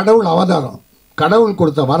எல்லாம் கடவுள் அவதாரம், கடவுள்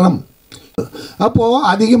கொடுத்த வரம். அப்போது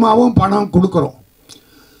அதிகமாகவும் பணம் கொடுக்குறோம்.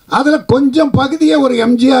 அதில் கொஞ்சம் பகுதியை ஒரு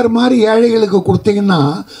எம்ஜிஆர் மாதிரி ஏழைகளுக்கு கொடுத்தீங்கன்னா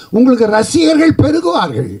உங்களுக்கு ரசிகர்கள்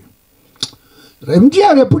பெருகுவார்கள்.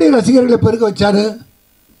 எம்ஜிஆர் எப்படி ரசிகர்களை பெருக வச்சார்?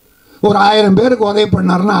 ஒரு 1000 பேருக்கு உதவி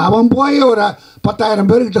பண்ணார்னா அவன் போய் ஒரு 10,000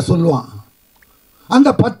 பேர்கிட்ட சொல்லுவான். அந்த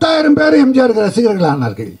 10,000 பேர் எம்ஜிஆருக்கு ரசிகர்கள்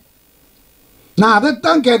ஆனார்கள். நான்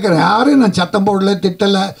அதைத்தான் கேட்குறேன். யாரும் நான் சத்தம் போடல,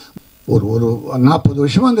 திட்டலை. ஒரு 40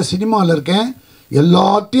 வருஷமாக அந்த சினிமாவில் இருக்கேன்,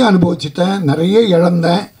 எல்லாத்தையும் அனுபவிச்சிட்டேன், நிறைய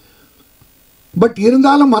இழந்தேன். பட்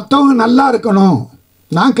இருந்தாலும் மற்றவங்க நல்லா இருக்கணும்,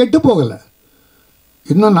 நான் கெட்டு போகலை,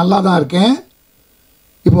 இன்னும் நல்லா தான் இருக்கேன்.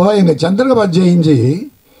 இப்போது எங்கள் சந்திரபாபு ஜெயின்ஜி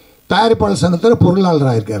தயாரிப்பாளர் சங்கத்தில்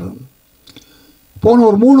பொருளாளராக இருக்கார். போன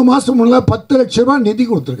ஒரு 3 மாதம் முன்னாடி 10 லட்ச ரூபா நிதி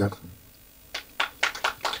கொடுத்துருக்காரு.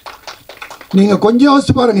 நீங்கள் கொஞ்சம்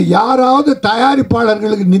யோசிச்சு பாருங்கள், யாராவது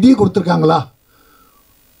தயாரிப்பாளர்களுக்கு நிதி கொடுத்துருக்காங்களா?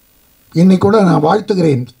 இன்னைக்கு கூட நான்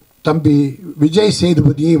வாழ்த்துகிறேன் தம்பி விஜய்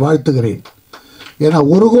சேதுபதியை வாழ்த்துகிறேன். ஏன்னா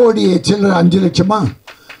 1 கோடி சில்லற 5 லட்சமா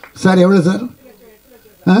சார்? எவ்வளோ சார்?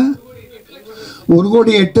 1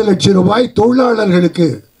 கோடி 8 லட்சம் ரூபாய் தொழிலாளர்களுக்கு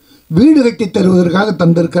வீடு கட்டி தருவதற்காக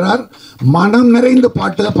தந்திருக்கிறார். மனம் நிறைந்து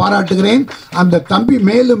பாராட்டுகிறேன். அந்த தம்பி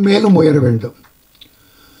மேலும் மேலும் உயர வேண்டும்.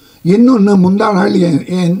 இன்னொன்று, முந்தா நாள்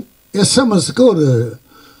என் எஸ்எம்எஸ்க்கு ஒரு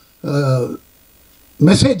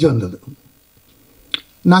மெசேஜ் வந்தது.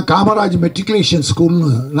 நான் காமராஜ் மெட்ரிகுலேஷன் ஸ்கூல்னு,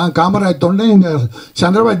 நான் காமராஜ் தொண்டேன், இங்கே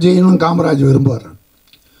சந்திரபாபு ஜெயினும் காமராஜ் விரும்புவார்.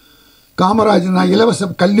 காமராஜ் நான் இலவச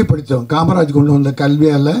கல்வி படித்தவன், காமராஜ் கொண்டு வந்த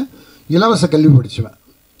கல்வியால் இலவச கல்வி படித்தவன்.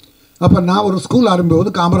 அப்போ நான் ஒரு ஸ்கூல்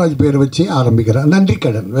ஆரம்பிக்கும்போது காமராஜ் பேரை வச்சு ஆரம்பிக்கிறேன். நன்றி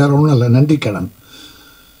கடன், வேறு ஒன்றும் இல்லை, நன்றி கடன்.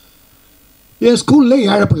 என் ஸ்கூலில்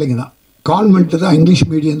ஏழை பிள்ளைங்க தான், கான்வென்ட்டு தான், இங்கிலீஷ்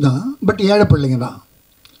மீடியம் தான், பட் ஏழை பிள்ளைங்க தான்.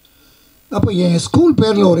 அப்போ என் ஸ்கூல்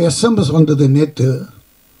பேரில் ஒரு எஸ்எம்எஸ் வந்தது நேற்று.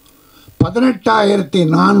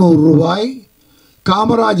 18,400 ரூபாய்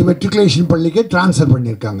காமராஜ் மெட்ரிகுலேஷன் பள்ளிக்கு ட்ரான்ஸ்ஃபர்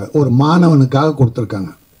பண்ணியிருக்காங்க, ஒரு மாணவனுக்காக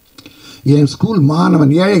கொடுத்துருக்காங்க. என் ஸ்கூல்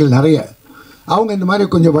மாணவன் ஏழைகள் நிறைய, அவங்க இந்த மாதிரி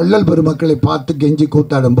கொஞ்சம் வள்ளல் பெருமக்களை பார்த்து கெஞ்சி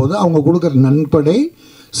கூத்தாடும் போது அவங்க கொடுக்குற நன்கொடை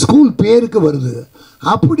ஸ்கூல் பேருக்கு வருது.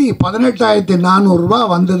 அப்படி 18,400 ரூபா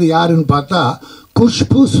வந்தது யாருன்னு பார்த்தா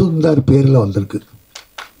குஷ்பு சுந்தர் பேரில் வந்திருக்கு.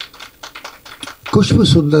 குஷ்பு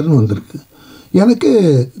சுந்தர்னு வந்திருக்கு. எனக்கு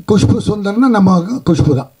குஷ்பு சுந்தர்னா நம்ம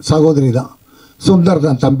குஷ்பு தான், சகோதரி தான், சுந்தர்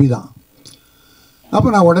தான் தம்பி தான். அப்போ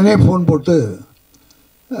நான் உடனே ஃபோன் போட்டு,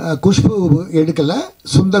 குஷ்பு எடுக்கலை,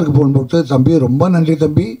 சுந்தருக்கு ஃபோன் போட்டு, தம்பி ரொம்ப நன்றி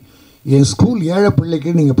தம்பி, என் ஸ்கூல் ஏழை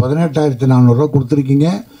பிள்ளைக்கு நீங்கள் 18,400 ரூபா கொடுத்துருக்கீங்க.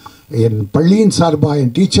 என் பள்ளியின் சார்பாக,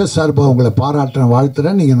 என் டீச்சர்ஸ் சார்பாக உங்களை பாராட்டுறேன்,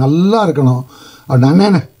 வாழ்த்துறேன், நீங்கள் நல்லா இருக்கணும். அண்ணே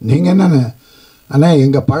நீங்கள் என்னென்ன அண்ணே,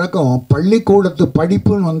 எங்கள் பழக்கம் பள்ளிக்கூடத்து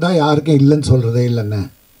படிப்புன்னு வந்தால் யாருக்கும் இல்லைன்னு சொல்கிறதே இல்லைண்ணே.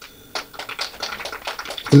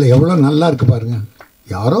 இல்லை, எவ்வளோ நல்லா இருக்குது பாருங்கள்.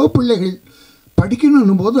 யாரோ பிள்ளைகள்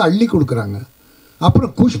படிக்கணும் போது அள்ளி கொடுக்குறாங்க.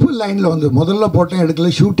 அப்புறம் குஷ்பு லைனில் வந்து முதல்ல போட்டேன்,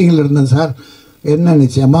 எடுக்கல, ஷூட்டிங்கில் இருந்தேன் சார். என்ன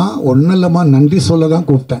நிச்சயமா? ஒன்றும் இல்லைம்மா, நன்றி சொல்ல தான்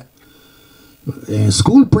கூப்பிட்டேன். என்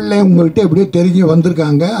ஸ்கூல் பிள்ளை உங்கள்கிட்ட எப்படியோ தெரிஞ்சு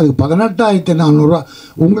வந்திருக்காங்க, அதுக்கு 18,400 ரூபா.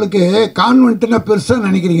 உங்களுக்கு கான்வென்ட்னா பெருசாக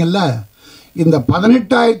நினைக்கிறீங்கல்ல, இந்த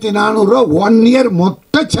 18,400 ரூபா 1 இயர்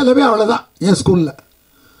மொத்த செலவே அவ்வளோதான். என் ஸ்கூலில்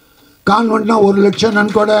கான்வென்ட்னா 1 லட்சம்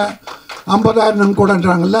நன்கொடை, 50,000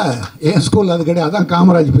 நன்கொடைன்றாங்கல்ல, என் ஸ்கூல் அது கிடையாது. அதான்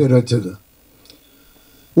காமராஜ் பேர் வச்சது.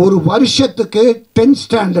 ஒரு வருஷத்துக்கு 10th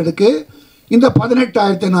ஸ்டாண்டர்டுக்கு இந்த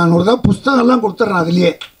 18,400 தான். புஸ்தகம்லாம் கொடுத்துட்றேன்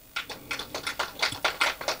அதுலேயே.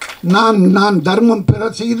 நான் தர்மம் பிற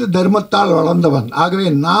செய்து தர்மத்தால் வளர்ந்தவன், ஆகவே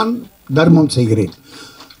நான் தர்மம் செய்கிறேன்.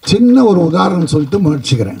 சின்ன ஒரு உதாரணம் சொல்லிட்டு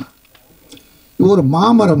முயற்சிக்கிறேன். ஒரு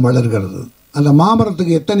மாமரம் வளர்கிறது. அந்த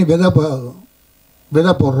மாமரத்துக்கு எத்தனை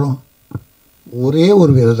விதை போடுறோம்? ஒரே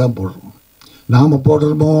ஒரு விதை தான் போடுறோம். நாம்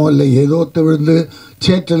போடுறோமோ இல்லை ஏதோ விழுந்து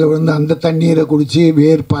சேற்றில் விழுந்து அந்த தண்ணீரை குடித்து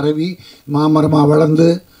வேர் பரவி மாமரமாக வளர்ந்து,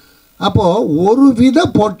 அப்போது ஒரு விதை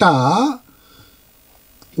போட்டால்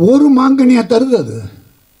ஒரு மாங்கனியாக தருது. அது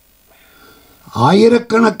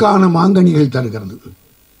ஆயிரக்கணக்கான மாங்கனிகள் தருகிறது.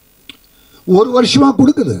 ஒரு வருஷமாக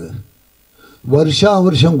கொடுக்குது,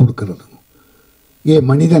 வருஷம் கொடுக்கிறது.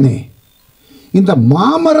 மனிதனே, இந்த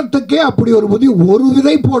மாமரத்துக்கே அப்படி ஒரு புத்தி. ஒரு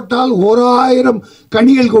விதை போட்டால் 1000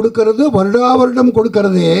 கனிகள் கொடுக்கிறது, வருடம்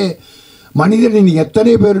கொடுக்கிறதே. மனிதனின்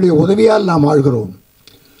எத்தனை பேருடைய உதவியால் நாம் வாழ்கிறோம்.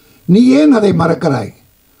 நீ ஏன் அதை மறக்கிறாய்?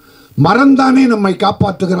 மரம்தானே நம்மை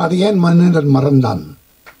காப்பாற்றுகிறார். அது ஏன் மனிதன் மறந்தான்?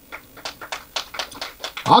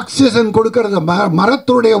 ஆக்சிஜன் கொடுக்கிறது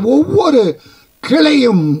மரத்துடைய ஒவ்வொரு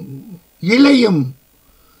கிளையும் இலையும்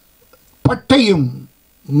பட்டையும்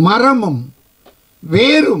மரமும்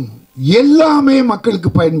வேரும் எல்லாமே மக்களுக்கு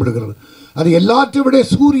பயன்படுகிறது. அது எல்லாத்தையும் விட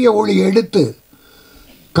சூரிய ஒளி எடுத்து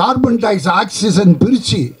கார்பன் டை ஆக்சிஜன்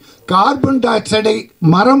பிரித்து கார்பன் டை ஆக்சைடை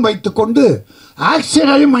மரம் வைத்துக்கொண்டு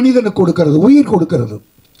ஆக்சிஜனை மனிதனுக்கு கொடுக்கிறது, உயிர் கொடுக்கிறது.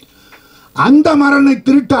 அந்த மரனை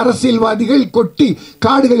திருட்டு அரசியல்வாதிகள் கொட்டி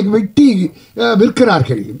காடுகளுக்கு வெட்டி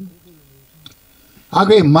விற்கிறார்கள்.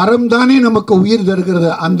 ஆகவே மரம் தானே நமக்கு உயிர் தருகிறது.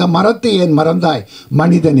 அந்த மரத்தை ஏன் மறந்தாய்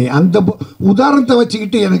மனிதனே? அந்த உதாரணத்தை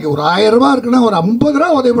வச்சுக்கிட்டு எனக்கு ஒரு 1000 ரூபா இருக்குன்னா ஒரு 50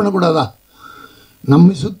 ரூபா உதவி பண்ணக்கூடாதா?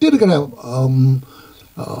 நம்மை சுற்றி இருக்கிற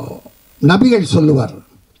நபிகள் சொல்லுவார்,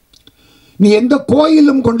 நீ எந்த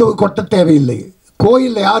கோயிலும் கொண்டு போய் கொட்ட தேவையில்லை.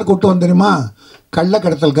 கோயிலில் யார் கொட்டு வந்துடுமா?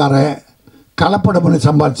 கள்ளக்கடத்தல்காரன், கலப்படம் பண்ணி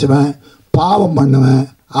சம்பாதிச்சுவேன், பாவம் பண்ணுவேன்,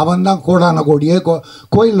 அவன் தான் கோடான கோடியே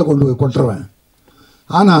கோயிலில் கொண்டு போய் கொட்டுருவேன்.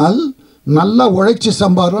 ஆனால் நல்லா உழைச்சி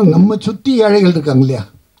சம்பாதிக்கிறோம். நம்ம சுற்றி ஏழைகள் இருக்காங்க இல்லையா?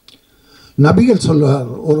 நபிகள் சொல்லுவார்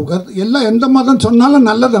ஒரு கருத்து, எல்லாம் எந்த மதம் சொன்னாலும்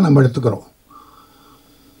நல்லதை நம்ம எடுத்துக்கிறோம்.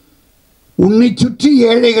 உன்னை சுற்றி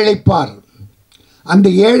ஏழைகளை பார், அந்த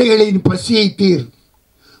ஏழைகளின் பசியை தீர்,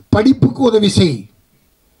 படிப்புக்கு உதவி செய்.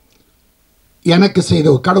 எனக்கு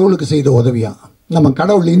செய்த கடவுளுக்கு செய்த உதவியா? நம்ம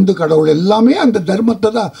கடவுள், இந்து கடவுள் எல்லாமே அந்த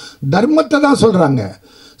தர்மத்தை தான் சொல்கிறாங்க.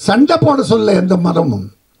 சண்டை போட சொல்ல எந்த மதமும்.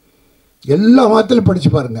 எல்லா மதத்திலும் படித்து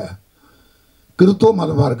பாருங்க. கிறிஸ்துவ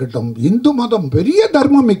மதமாக இருக்கட்டும், இந்து மதம் பெரிய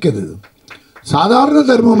தர்மம் மிக்கது, சாதாரண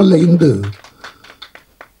தர்மம் இல்லை.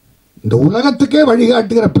 இந்த உலகத்துக்கே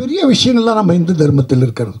வழிகாட்டுகிற பெரிய விஷயங்கள்லாம் நம்ம இந்து தர்மத்தில்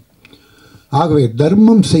இருக்கிறது. ஆகவே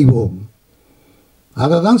தர்மம் செய்வோம்.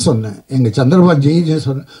 அதை தான் சொன்னேன். எங்கள் சந்திரபாபு ஜெயிஜி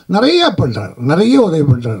சொன்னேன், நிறையா பண்ணுறார், நிறைய உதவி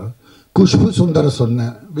பண்ணுறார். குஷ்பு சுந்தர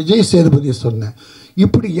சொன்னேன், விஜய் சேதுபதி சொன்னேன்.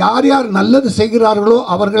 இப்படி யார் யார் நல்லது செய்கிறார்களோ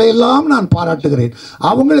அவர்களையெல்லாம் நான் பாராட்டுகிறேன்.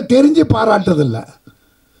 அவங்கள தெரிஞ்சு பாராட்டுறதில்லை.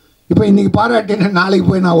 இப்போ இன்றைக்கி பாராட்டினா நாளைக்கு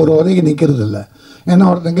போய் நான் ஒரு உதவி நிற்கிறது இல்லை. ஏன்னா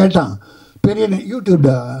ஒருத்தன் கேட்டான், பெரிய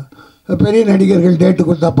யூடியூப்ல பெரிய நடிகர்கள் டேட்டு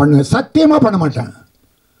கொடுத்தா பண்ணுவேன். சத்தியமாக பண்ண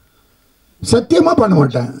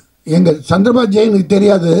மாட்டேன். எங்கள் சந்திரபாபு ஜெயினுக்கு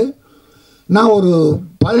தெரியாது. நான் ஒரு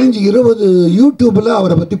 15-20 யூடியூப்பில்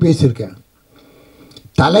அவரை பற்றி பேசியிருக்கேன்.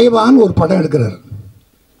 தலைவான் ஒரு படம் எடுக்கிறார்,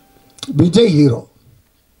 விஜய் ஹீரோ.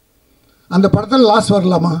 அந்த படத்தில் லாஸ்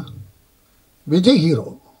வரலாமா? விஜய் ஹீரோ,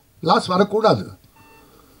 லாஸ் வரக்கூடாது.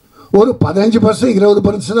 ஒரு 15%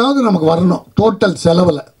 20% நமக்கு வரணும் டோட்டல்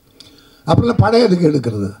செலவில். அப்படிலாம் படம் எதுக்கு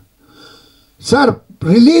எடுக்கிறது சார்?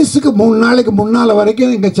 ரிலீஸுக்கு 3 நாளைக்கு முன்னால்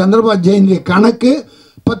வரைக்கும் எங்கள் சந்திரபாபு ஜெயந்தி கணக்கு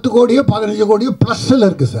 10 கோடியோ 15 கோடியோ ப்ளஸில்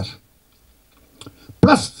இருக்குது சார்.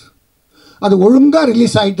 ப்ளஸ் அது ஒழுங்காக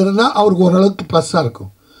ரிலீஸ் ஆகிட்டு இருந்தால் அவருக்கு ஓரளவுக்கு ப்ளஸ்ஸாக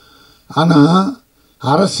இருக்கும். ஆனால்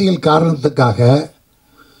அரசியல் காரணத்துக்காக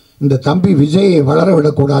இந்த தம்பி விஜயை வளர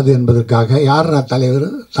விடக்கூடாது என்பதற்காக யாரா தலைவர்,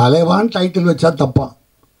 தலைவான் டைட்டில் வச்சா தப்பான்.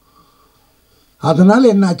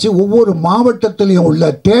 அதனால் என்னாச்சு, ஒவ்வொரு மாவட்டத்திலையும் உள்ள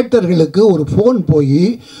தியேட்டர்களுக்கு ஒரு ஃபோன் போய்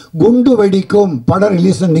குண்டு வெடிக்கும் படம்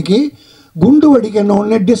ரிலீஸ் அன்னைக்கு குண்டு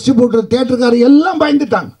வெடிக்கணுன்னே டிஸ்ட்ரிபியூட்டர் தியேட்டருக்காரர் எல்லாம்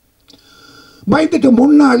பயந்துட்டு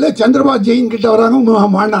முன்னால் சந்திரபாபு ஜெயின் கிட்ட வராங்க,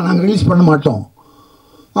 வேண்டாம் நாங்கள் ரிலீஸ் பண்ண மாட்டோம்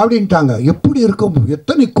அப்படின்ட்டாங்க. எப்படி இருக்கும்?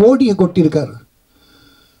 எத்தனை கோடியை கொட்டியிருக்காரு.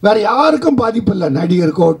 வேறு யாருக்கும் பாதிப்பு இல்லை,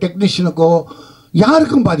 நடிகருக்கோ டெக்னீஷியனுக்கோ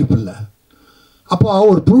யாருக்கும் பாதிப்பு இல்லை. அப்போ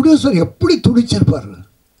ஒரு ப்ரொடியூசர் எப்படி துடிச்சிருப்பார்.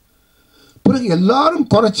 பிறகு எல்லாரும்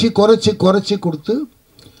குறைச்சி கொடுத்து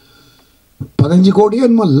 15 கோடி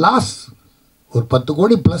என்னமோ லாஸ். ஒரு 10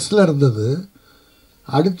 கோடி ப்ளஸில் இருந்தது,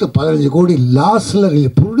 அடுத்து 15 கோடி லாஸில்.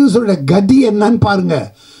 ப்ரொடியூசருடைய கதி என்னன்னு பாருங்க.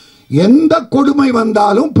 எந்த கொடுமை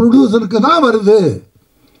வந்தாலும் ப்ரொடியூசருக்கு தான் வருது.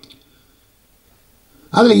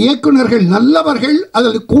 அதில் இயக்குநர்கள் நல்லவர்கள்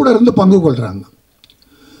அதில் கூட இருந்து பங்கு கொள்கிறாங்க.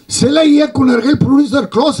 சில இயக்குநர்கள்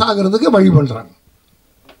ப்ரொடியூசர் க்ளோஸ் ஆகிறதுக்கு வழி பண்ணுறாங்க.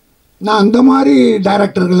 நான் அந்த மாதிரி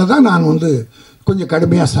டைரக்டர்களை தான் நான் வந்து கொஞ்சம்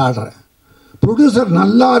கடுமையாக சாடுறேன். ப்ரொடியூசர்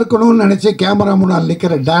நல்லா இருக்கணும்னு நினச்சி கேமரா முன்னால்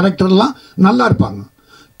நிற்கிற டைரக்டர்லாம் நல்லா இருப்பாங்க.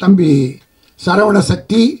 தம்பி சரவண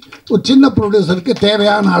சக்தி ஒரு சின்ன ப்ரொடியூசருக்கு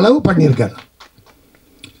தேவையான அளவு பண்ணியிருக்காரு.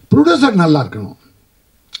 ப்ரொடியூசர் நல்லா இருக்கணும்,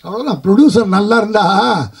 அவ்வளோதான். ப்ரொடியூசர் நல்லா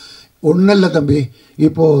இருந்தால் ஒன்றும் இல்லை தம்பி.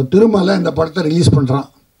 இப்போது திருமலை இந்த படத்தை ரிலீஸ் பண்ணுறான்,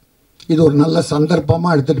 இது ஒரு நல்ல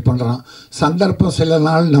சந்தர்ப்பமாக எடுத்துகிட்டு பண்ணுறான். சந்தர்ப்பம் சில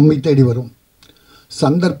நாள் நம்மை தேடி வரும்,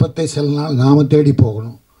 சந்தர்ப்பத்தை சில நாள் நாம் தேடி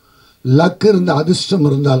போகணும். லக்கு இருந்தால், அதிர்ஷ்டம்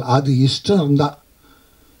இருந்தால், அது இஷ்டம் இருந்தால்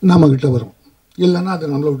நம்மக்கிட்ட வரும், இல்லைன்னா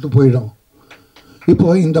அது நம்மளை விட்டு போயிடும்.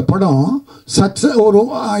 இப்போது இந்த படம் சக்ஸஸ் ஒரு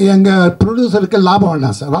எங்கள் ப்ரொடியூசருக்கு லாபம்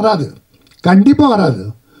வேண்டாம் சார், வராது, கண்டிப்பாக வராது.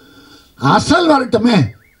 அசல் வரட்டுமே,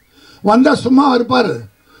 வந்தால் சும்மா இருப்பார்.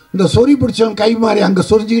 இந்த சொறி பிடிச்சவன் கை மாறி அங்கே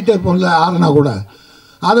சொரிஞ்சிக்கிட்டே இருப்போம்ல ஆறுனா கூட,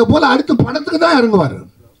 அதை போல் அடுத்த படத்துக்கு தான் இறங்குவார்.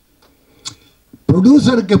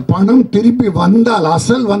 ப்ரொடியூசருக்கு பணம் திருப்பி வந்தால்,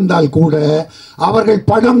 அசல் வந்தால் கூட அவர்கள்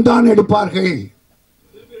படம் தான் எடுப்பார்கள்.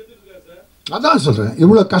 அதான் சொல்கிறேன்,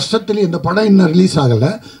 இவ்வளோ கஷ்டத்தில் இந்த படம் இன்னும் ரிலீஸ் ஆகலை,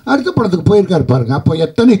 அடுத்த படத்துக்கு போயிருக்காரு பாருங்க. அப்போ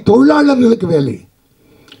எத்தனை தொழிலாளர்களுக்கு வேலை.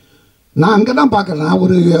 நான் அங்கே தான் பார்க்குறேன்,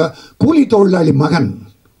 ஒரு கூலி தொழிலாளி மகன்,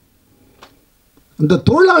 இந்த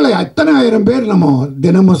தொழிலாளி எத்தனை ஆயிரம் பேர் நம்ம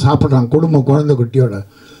தினமும் சாப்பிட்றாங்க குடும்ப குழந்தை குட்டியோட,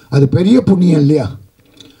 அது பெரிய புண்ணியம் இல்லையா?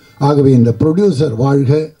 ஆகவே இந்த ப்ரொடியூசர்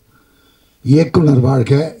வாழ்க, இயக்குனர்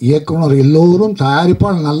வாழ்க. இயக்குனர் எல்லோரும்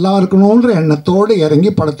தயாரிப்பால் நல்லா இருக்கணுன்ற எண்ணத்தோடு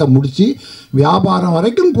இறங்கி படத்தை முடித்து வியாபாரம்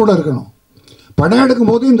வரைக்கும் கூட இருக்கணும். படம்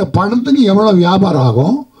எடுக்கும்போது இந்த படத்துக்கு எவ்வளோ வியாபாரம்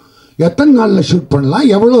ஆகும், எத்தனை நாளில் ஷூட் பண்ணலாம்,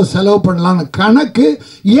 எவ்வளோ செலவு பண்ணலான்னு கணக்கு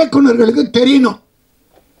இயக்குனர்களுக்கு தெரியணும்.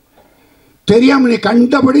 தெரியாமல் நீ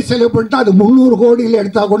கண்டபடி செலவு பண்ணிட்டு அது 300 கோடியில்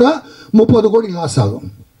எடுத்தால் கூட 30 கோடி லாஸ் ஆகும்.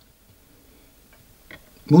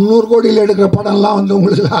 300 கோடியில் எடுக்கிற படம்லாம் வந்து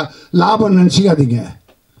உங்களுக்கு லாபம் நினச்சிக்காதீங்க.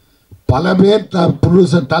 பல பேர்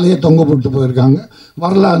ப்ரொடியூசர் தலையை தொங்க போட்டு போயிருக்காங்க,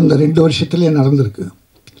 வரலாறு இந்த 2 வருஷத்துலேயே நடந்திருக்கு.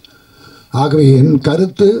 ஆகவே என்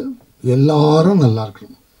கருத்து, எல்லாரும் நல்லா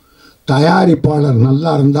இருக்கணும். தயாரிப்பாளர்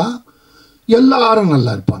நல்லா இருந்தால் எல்லாரும்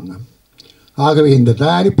நல்லா இருப்பாங்க. ஆகவே இந்த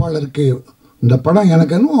தயாரிப்பாளருக்கு இந்த படம்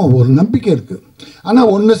எனக்கு இன்னும் ஒரு நம்பிக்கை இருக்குது.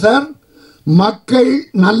 ஆனால் ஒன்று சார், மக்கள்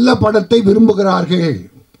நல்ல படத்தை விரும்புகிறார்கள்,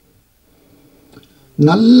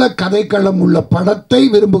 நல்ல கதைக்களம் உள்ள படத்தை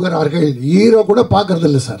விரும்புகிறார்கள். ஹீரோ கூட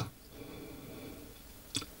பார்க்கறதில்ல சார்.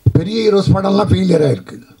 பெரிய ஹீரோஸ் படம்லாம் ஃபெயிலியராக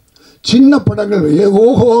இருக்குது. சின்ன படங்கள்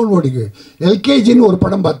ஓஹோன்னு ஓடிக்கு. எல்கேஜின்னு ஒரு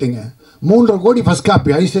படம் பார்த்தீங்க, 3.5 கோடி ஃபஸ்ட்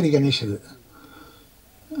காப்பி, ஐஸ்வரி கணேஷ், இது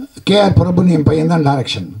கேஆர் பிரபுன்னு என் பையன் தான்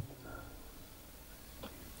டைரக்ஷன்.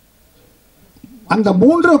 அந்த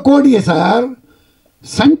 3.5 கோடியை சார்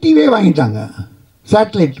சன் டிவியே வாங்கிட்டாங்க.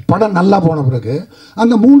 சேட்டலைட் படம் நல்லா போன பிறகு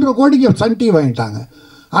அந்த 3.5 கோடிக்கு சன் டிவி வாங்கிட்டாங்க.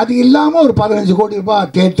 அது இல்லாமல் ஒரு 15 கோடி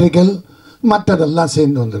ரூபாய் தியேட்டர்கள் மற்றதெல்லாம்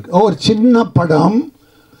சேர்ந்து வந்திருக்கு. ஒரு சின்ன படம்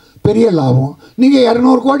பெரிய லாபம். நீங்கள்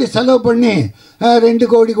 200 கோடி செலவு பண்ணி 2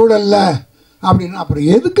 கோடி கூட இல்லை அப்படின்னா அப்புறம்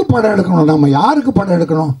எதுக்கு படம் எடுக்கணும்? நம்ம யாருக்கு படம்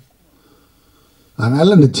எடுக்கணும்?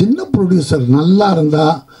 அதனால் இந்த சின்ன ப்ரொடியூசர் நல்லா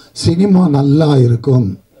இருந்தால் சினிமா நல்லா இருக்கும்,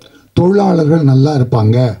 தொழிலாளர்கள் நல்லா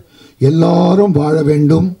இருப்பாங்க, எல்லாரும் வாழ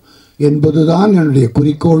வேண்டும் என்பது தான் என்னுடைய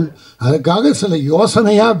குறிக்கோள். அதுக்காக சில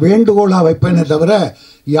யோசனையாக வேண்டுகோளாக வைப்பேனே தவிர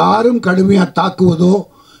யாரும் கடுமையாக தாக்குவதோ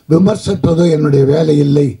விமர்சிப்பதோ என்னுடைய வேலை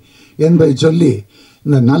இல்லை என்பதை சொல்லி,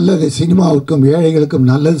 இந்த நல்லது சினிமாவுக்கும் ஏழைகளுக்கும்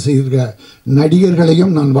நல்லது செய்கிற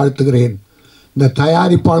நடிகர்களையும் நான் வாழ்த்துகிறேன், இந்த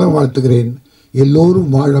தயாரிப்பாளரும் வாழ்த்துகிறேன். எல்லோரும்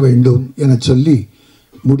வாழ வேண்டும் என சொல்லி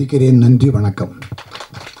முடிக்கிறேன். நன்றி, வணக்கம்.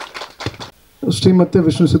 ஸ்ரீமத்தே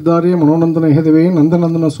விஷ்ணு சித்தாரிய மனோநந்தன ஹேதவே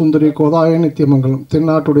நந்தநந்தன சுந்தரி கோதாய நித்தியமங்கலம்.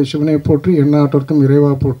 தென்னாட்டுடைய சிவனை போற்றி, எந்நாட்டிற்கும்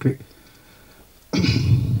இறைவா போற்றி.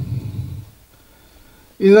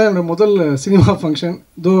 இதுதான் என்னோடய முதல் சினிமா ஃபங்க்ஷன்.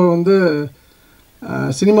 இதோ வந்து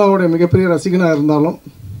சினிமாவோடைய மிகப்பெரிய ரசிகனாக இருந்தாலும்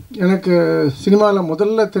எனக்கு சினிமாவில்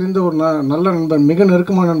முதல்ல தெரிந்த ஒரு நல்ல நண்பன், மிக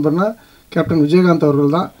நெருக்கமான நண்பர்னா கேப்டன் விஜயகாந்த்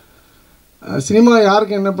அவர்கள் தான். சினிமா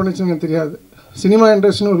யாருக்கு என்ன பண்ணுச்சுன்னு எனக்கு தெரியாது. சினிமா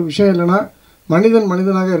இண்டஸ்ட்ரின்னு ஒரு விஷயம் இல்லைன்னா மனிதன்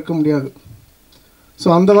மனிதனாக இருக்க முடியாது. ஸோ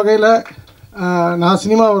அந்த வகையில் நான்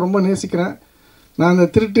சினிமாவை ரொம்ப நேசிக்கிறேன். நான் இந்த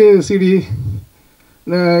திருட்டு சிடி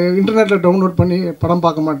இன்டர்நெட்டில் டவுன்லோட் பண்ணி படம்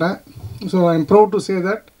பார்க்க மாட்டேன். So I am proud to say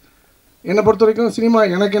that. என்னை பொறுத்த வரைக்கும் சினிமா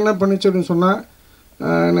எனக்கு என்ன பண்ணிச்சு அப்படின்னு சொன்னால்,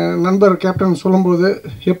 நண்பர் கேப்டன் சொல்லும்போது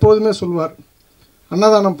எப்போதுமே சொல்வார்,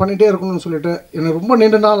 அன்னதானம் பண்ணிகிட்டே இருக்கணும்னு சொல்லிட்டு. எனக்கு ரொம்ப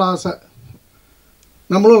நீண்ட நாள் ஆசை,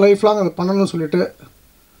 நம்மளும் லைஃப் லாங் அதை பண்ணணும்னு சொல்லிட்டு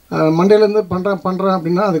மண்டேலேருந்து பண்ணுறேன்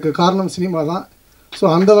அப்படின்னா அதுக்கு காரணம் சினிமா தான். ஸோ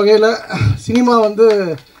அந்த வகையில் சினிமா வந்து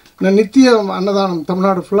நான் நித்திய அன்னதானம்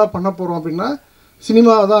தமிழ்நாடு ஃபுல்லாக பண்ண போகிறோம் அப்படின்னா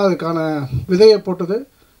சினிமா தான் அதுக்கான விதையை போட்டது.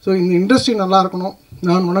 ஸோ இந்த இண்டஸ்ட்ரி நல்லா இருக்கணும்.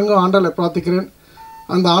 நான் வணங்கும் ஆண்டலை பிரார்த்திக்கிறேன்.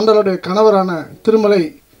 அந்த ஆண்டலுடைய கணவரான திருமலை,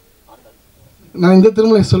 நான் இந்த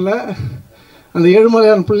திருமலை சொல்ல, அந்த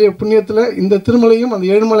ஏழுமலையான் புண்ணியத்தில் இந்த திருமலையும் அந்த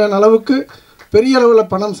ஏழுமலையான் அளவுக்கு பெரிய அளவில்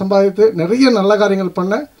பணம் சம்பாதித்து நிறைய நல்ல காரியங்கள்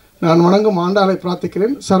பண்ண நான் வணங்கும் ஆண்டாளை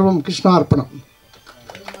பிரார்த்திக்கிறேன். சர்வம் கிருஷ்ணா அர்ப்பணம்.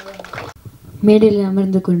 மேடையில்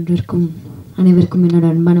அமர்ந்து கொண்டிருக்கும் அனைவருக்கும் என்னோட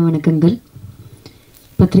அன்பான வணக்கங்கள்.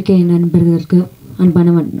 பத்திரிகை நண்பர்களுக்கு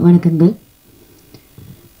அன்பான வணக்கங்கள்.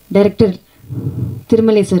 Director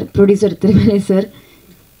Thirumalai sir, producer Thirumalai sir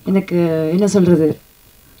எனக்கு என்ன சொல்கிறது,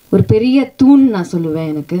 ஒரு பெரிய தூண் நான் சொல்லுவேன்.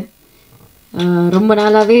 எனக்கு ரொம்ப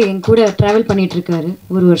நாளாகவே என் கூட ட்ராவல் பண்ணிகிட்ருக்காரு.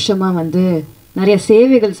 ஒரு வருஷமாக வந்து நிறைய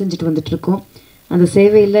சேவைகள் செஞ்சுட்டு வந்துட்டுருக்கோம். அந்த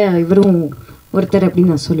சேவையில் இவரும் ஒருத்தர்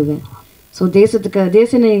அப்படின்னு நான் சொல்லுவேன். ஸோ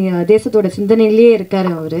தேசத்தோட சிந்தனையிலேயே இருக்கார்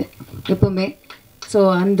அவர் எப்போவுமே. ஸோ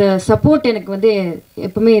அந்த சப்போர்ட் எனக்கு வந்து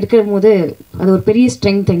எப்போவுமே இருக்கிற போது அது ஒரு பெரிய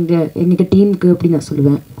ஸ்ட்ரென்த் எங்கள் டீமுக்கு அப்படின்னு நான்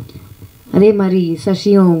சொல்லுவேன். அதே மாதிரி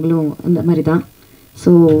சசியும் அவங்களும் அந்த மாதிரி தான்.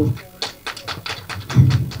 ஸோ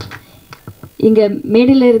இங்கே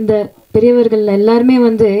மேடையில் இருந்த பெரியவர்கள் எல்லாருமே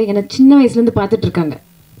வந்து என்னை சின்ன வயசுலேருந்து பார்த்துட்ருக்காங்க,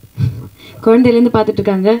 குழந்தையிலேருந்து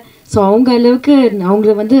பார்த்துட்ருக்காங்க. ஸோ அவங்க அளவுக்கு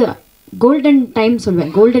அவங்கள வந்து கோல்டன் டைம்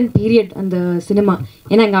சொல்லுவேன், கோல்டன் பீரியட் அந்த சினிமா.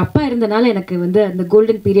 ஏன்னா எங்கள் அப்பா இருந்தனால எனக்கு வந்து அந்த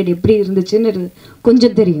கோல்டன் பீரியட் எப்படி இருந்துச்சுன்னு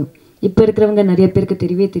கொஞ்சம் தெரியும். இப்போ இருக்கிறவங்க நிறைய பேருக்கு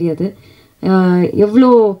தெரியவே தெரியாது. எவ்வளோ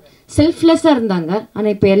செல்ஃப்லெஸ்ஸாக இருந்தாங்க,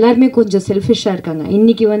 ஆனால் இப்போ எல்லாருமே கொஞ்சம் செல்ஃபிஷாக இருக்காங்க.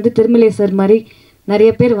 இன்றைக்கி வந்து திருமலை சார் மாதிரி நிறைய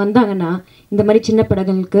பேர் வந்தாங்கன்னா இந்த மாதிரி சின்ன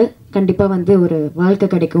படங்களுக்கு கண்டிப்பாக வந்து ஒரு வாழ்க்கை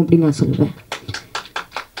கிடைக்கும் அப்படின்னு நான் சொல்லுவேன்.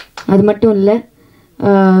 அது மட்டும் இல்லை,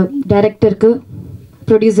 டைரக்டருக்கு,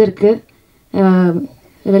 ப்ரொடியூசருக்கு,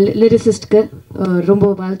 லிரிசிஸ்ட்க்கு ரொம்ப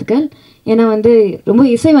வாழ்த்துக்கள். ஏன்னா வந்து ரொம்ப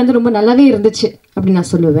இசை வந்து ரொம்ப நல்லாவே இருந்துச்சு அப்படின்னு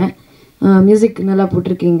நான் சொல்லுவேன். மியூசிக் நல்லா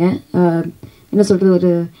போட்டிருக்கீங்க. என்ன சொல்கிறது,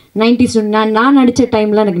 ஒரு 90s நான் நடித்த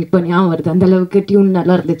டைம்லாம் எனக்கு இப்போ ஞாபகம் வருது. அந்தளவுக்கு டியூன்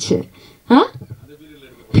நல்லா இருந்துச்சு.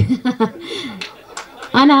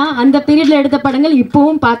 ஆனால் அந்த பீரியடில் எடுத்த படங்கள்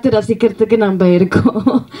இப்போவும் பார்த்து ரசிக்கிறதுக்கு நம்ம இருக்கோம்.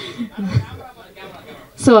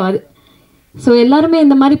 ஸோ எல்லாருமே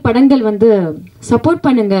இந்த மாதிரி படங்கள் வந்து சப்போர்ட்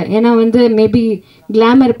பண்ணுங்கள். ஏன்னா வந்து மேபி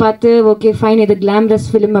கிளாமர் பார்த்து ஓகே ஃபைன் இது கிளாமரஸ்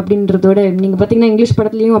ஃபிலிம் அப்படின்றதோட நீங்கள் பார்த்தீங்கன்னா இங்கிலீஷ்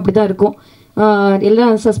படத்துலேயும் அப்படி தான் இருக்கும்.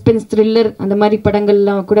 எல்லாம் சஸ்பென்ஸ் த்ரில்லர் அந்த மாதிரி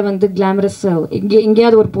படங்கள்லாம் கூட வந்து கிளாமரஸ்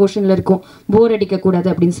எங்கேயாவது ஒரு போர்ஷனில் இருக்கும், போர் அடிக்கக்கூடாது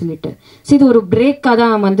அப்படின்னு சொல்லிட்டு. ஸோ இது ஒரு பிரேக்காக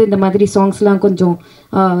தான் வந்து இந்த மாதிரி சாங்ஸ்லாம் கொஞ்சம்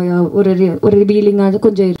ஒரு ரிவீலிங்காக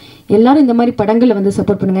கொஞ்சம் எல்லோரும் இந்த மாதிரி படங்களை வந்து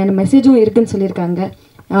சப்போர்ட் பண்ணுங்கள். அந்த மெசேஜும் இருக்குதுன்னு சொல்லியிருக்காங்க.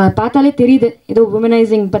 பார்த்தாலே தெரியுது ஏதோ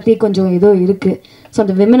விமனைசிங் பற்றி கொஞ்சம் ஏதோ இருக்குது. ஸோ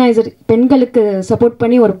அந்த விமனைசர் பெண்களுக்கு சப்போர்ட்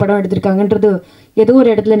பண்ணி ஒரு படம் எடுத்திருக்காங்கன்றது ஏதோ ஒரு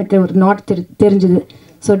இடத்துல எனக்கு ஒரு நாட் தெரிஞ்சுது.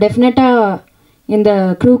 ஸோ டெஃபினட்டாக இந்த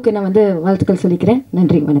க்ரூவுக்கு நான் வந்து வாழ்த்துக்கள் சொல்லிக்கிறேன்.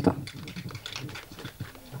 நன்றி, வணக்கம்.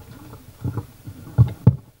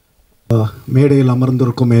 மேடையில்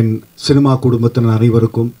அமர்ந்திருக்கும் என் சினிமா குடும்பத்தின்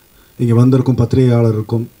அனைவருக்கும், இங்கே வந்திருக்கும்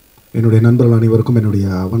பத்திரிகையாளருக்கும், என்னுடைய நண்பர்கள் அனைவருக்கும் என்னுடைய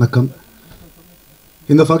வணக்கம்.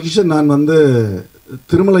 இந்த ஃபங்க்ஷன் நான் வந்து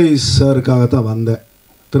திருமலை சாருக்காகத்தான் வந்தேன்.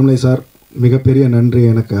 திருமலை சார் மிகப்பெரிய நன்றி,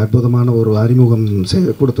 எனக்கு அற்புதமான ஒரு அறிமுகம்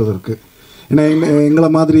கொடுத்ததற்கு. ஏன்னா எங்களை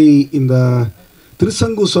மாதிரி இந்த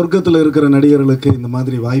திருசங்கு சொர்க்கத்தில் இருக்கிற நடிகர்களுக்கு இந்த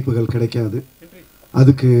மாதிரி வாய்ப்புகள் கிடைக்காது.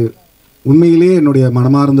 அதுக்கு உண்மையிலேயே என்னுடைய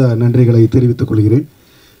மனமார்ந்த நன்றிகளை தெரிவித்துக் கொள்கிறேன்.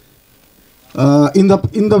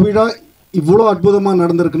 இந்த விழா இவ்வளோ அற்புதமாக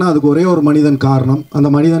நடந்திருக்குன்னா அதுக்கு ஒரே ஒரு மனிதன் காரணம்.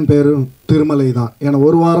 அந்த மனிதன் பேர் திருமலை தான். ஏன்னா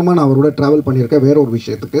ஒரு வாரமாக நான் அவரோட ட்ராவல் பண்ணியிருக்கேன் வேற ஒரு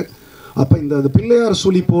விஷயத்துக்கு. அப்போ இந்த பிள்ளையார்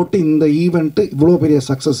சுழி போட்டு இந்த ஈவெண்ட்டு இவ்வளோ பெரிய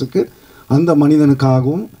சக்ஸஸுக்கு அந்த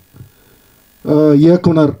மனிதனுக்காகவும்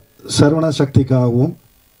இயக்குனர் சரவண சக்திக்காகவும்,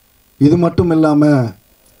 இது மட்டும் இல்லாமல்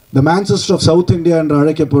த மான்செஸ்டர் ஆஃப் சவுத் இந்தியா என்று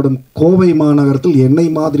அழைக்கப்படும் கோவை மாநகரத்தில் என்னை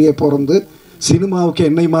மாதிரியே பிறந்து சினிமாவுக்கு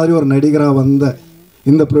என்னை மாதிரி ஒரு நடிகராக வந்த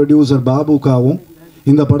இந்த ப்ரொடியூசர் பாபுக்காகவும்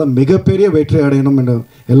இந்த படம் மிகப்பெரிய வெற்றி அடையணும் என்று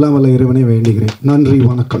எல்லாம் வல்ல இறைவனை வேண்டுகிறேன். நன்றி,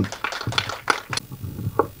 வணக்கம்.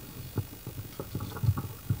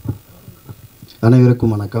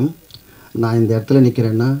 அனைவருக்கும் வணக்கம். நான் இந்த இடத்துல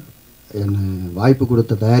நிற்கிறேன்னா என்னை வாய்ப்பு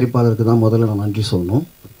கொடுத்த தயாரிப்பாளருக்கு தான் முதல்ல நான் நன்றி சொல்லணும்.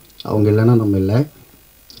 அவங்க இல்லைன்னா நம்ம இல்லை.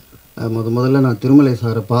 முதல்ல நான் திருமலை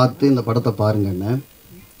சாரை பார்த்து இந்த படத்தை பாருங்கன்னு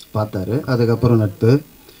பார்த்தாரு. அதுக்கப்புறம் நட்பு.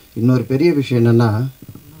 இன்னொரு பெரிய விஷயம் என்னென்னா,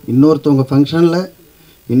 இன்னொருத்தவங்க ஃபங்க்ஷனில்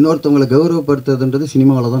இன்னொருத்தவங்களை கௌரவப்படுத்துறதுன்றது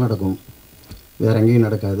சினிமாவில் தான் நடக்கும், வேறு எங்கேயும்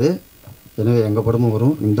நடக்காது. எனவே எங்கள் படமும்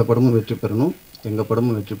வரும், இந்த படமும் வெற்றி பெறணும், எங்கள்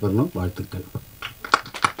படமும் வெற்றி பெறணும். வாழ்த்துக்கள்.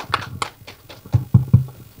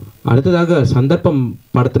 அடுத்ததாக சந்தர்ப்பம்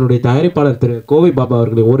படத்தினுடைய தயாரிப்பாளர் திரு கோவை பாபா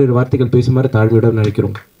அவர்களை ஓரிரு வார்த்தைகள் பேசுமாறு தாழ்விடம்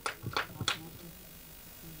நினைக்கிறோம்.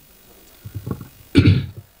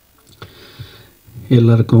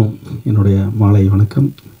 எல்லாருக்கும் என்னுடைய மாலை வணக்கம்.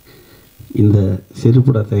 இந்த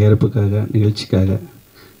சிறுபட தயாரிப்புக்காக நிகழ்ச்சிக்காக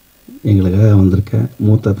எங்களுக்காக வந்திருக்க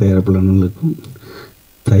மூத்த தயாரிப்பாளர்களுக்கும்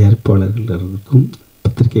தயாரிப்பாளர்களுக்கும்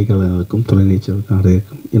பத்திரிகையாளர்களுக்கும் தொலைநீச்சலுக்கும்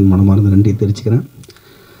அனைவருக்கும் என் மனமார்ந்த நன்றி தெரிவிச்சுக்கிறேன்.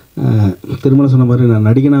 திருமலை சொன்ன மாதிரி நான்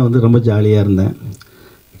நடிகனாக வந்து ரொம்ப ஜாலியாக இருந்தேன்.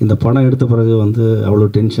 இந்த படம் எடுத்த பிறகு வந்து அவ்வளோ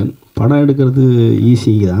டென்ஷன். படம் எடுக்கிறது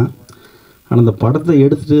ஈஸி தான், ஆனால் அந்த படத்தை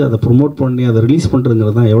எடுத்துகிட்டு அதை ப்ரொமோட் பண்ணி அதை ரிலீஸ்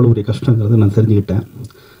பண்ணுறதுங்கிறது தான் எவ்வளோ பெரிய கஷ்டங்கிறது நான் தெரிஞ்சுக்கிட்டேன்.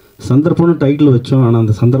 சந்தர்ப்பம்னு டைட்டில் வச்சோம், ஆனால்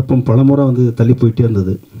அந்த சந்தர்ப்பம் பல முறை வந்து தள்ளி போயிட்டே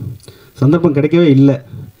இருந்தது. சந்தர்ப்பம் கிடைக்கவே இல்லை.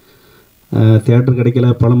 தியேட்டர் கிடைக்கல,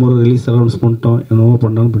 பல முறை ரிலீஸ் அனௌன்ஸ் பண்ணிட்டோம், என்னவோ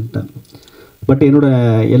பண்ணாலும் பண்ணிட்டேன். பட்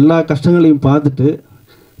என்னோடய எல்லா கஷ்டங்களையும் பார்த்துட்டு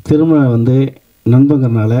திரும்ப வந்து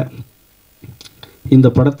நண்பங்கிறனால இந்த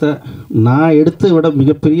படத்தை நான் எடுத்து விட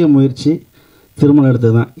மிகப்பெரிய முயற்சி திருமணம்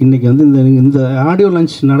எடுத்தது தான். இன்றைக்கி வந்து இந்த ஆடியோ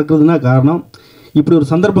லான்ச் நடக்கிறதுனா காரணம், இப்படி ஒரு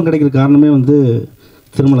சந்தர்ப்பம் கிடைக்கிற காரணமே வந்து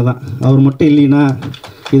திருமலை தான். அவர் மட்டும் இல்லைன்னா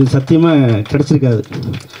இது சத்தியமாக கிடச்சிருக்காது.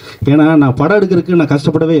 ஏன்னா நான் படம் எடுக்கிறதுக்கு நான்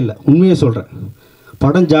கஷ்டப்படவே இல்லை, உண்மையை சொல்கிறேன்.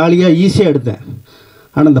 படம் ஜாலியாக ஈஸியாக எடுத்தேன்.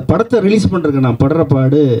 ஆனால் இந்த படத்தை ரிலீஸ் பண்ணுறதுக்கு நான் படுற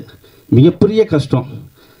பாடு மிகப்பெரிய கஷ்டம்.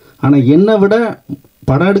 ஆனால் என்னை விட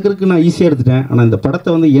படம் எடுக்கிறதுக்கு நான் ஈஸியாக எடுத்துட்டேன். ஆனால் இந்த படத்தை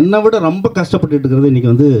வந்து என்னை விட ரொம்ப கஷ்டப்பட்டுட்டு இருக்கிறது இன்றைக்கி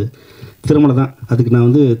வந்து திருமலை தான். அதுக்கு நான்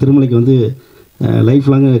வந்து திருமலைக்கு வந்து லைஃப்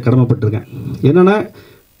லாங்கு கடமைப்பட்டிருக்கேன். என்னென்னா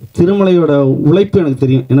திருமலையோட உழைப்பு எனக்கு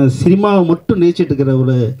தெரியும். ஏன்னா சினிமாவை மட்டும் நேசிட்டு இருக்கிற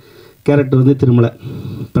ஒரு கேரக்டர் வந்து திருமலை.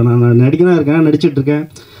 இப்போ நான் நடிகனாக இருக்கேன், நடிச்சிட்ருக்கேன்,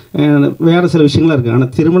 வேறு சில விஷயங்களாக இருக்குது.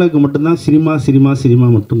 ஆனால் திருமலைக்கு மட்டும்தான் சினிமா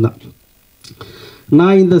மட்டும்தான்.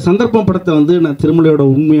 நான் இந்த சந்தர்ப்பம் படத்தை வந்து நான் திருமலையோட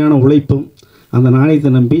உண்மையான உழைப்பும் அந்த நாணயத்தை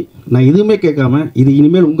நம்பி நான் எதுவுமே கேட்காம இது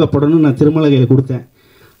இனிமேல் உங்கள் படம்னு நான் திருமலை கையில் கொடுத்தேன்.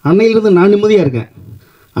 அன்னையிலேருந்து நான் நிம்மதியாக இருக்கேன்.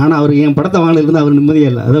 ஆனால் அவர் என் படத்தை வாங்கிலிருந்து அவர்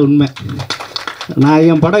நிம்மதியாக இல்லை, அதான் உண்மை. நான்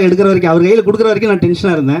என் படம் எடுக்கிற வரைக்கும், அவர் கையில் கொடுக்குற வரைக்கும் நான்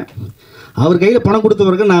டென்ஷனாக இருந்தேன். அவர் கையில் பணம் கொடுத்த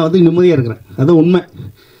பிறகு நான் வந்து நிம்மதியாக இருக்கிறேன், அதான் உண்மை.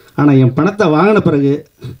 ஆனால் என் பணத்தை வாங்கின பிறகு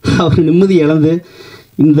அவர் நிம்மதி இழந்து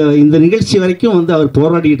இந்த நிகழ்ச்சி வரைக்கும் வந்து அவர்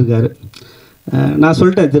போராடிக்கிட்டு இருக்கார். நான்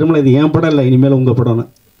சொல்லிட்டேன், திருமலை இது என் படம் இல்லை, இனிமேல் உங்கள் படம்னு.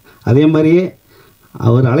 அதே மாதிரியே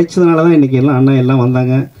அவர் அழைச்சதுனால தான் இன்றைக்கி எல்லாம் அண்ணன் எல்லாம்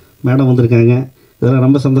வந்தாங்க, மேடம் வந்திருக்காங்க. இதெல்லாம்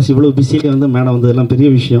ரொம்ப சந்தோஷம். இவ்வளோ பிஸியிலே வந்து மேடம் வந்ததெல்லாம் பெரிய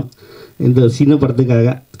விஷயம் இந்த சின்ன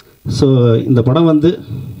படத்துக்காக. ஸோ இந்த படம் வந்து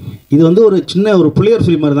இது வந்து ஒரு சின்ன ஒரு புள்ளியர்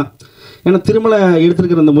சொல்லி மாதிரி தான். ஏன்னா திருமலை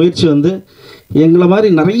எடுத்துருக்கிற அந்த முயற்சி வந்து எங்களை மாதிரி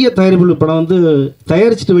நிறைய தயாரிப்பு படம் வந்து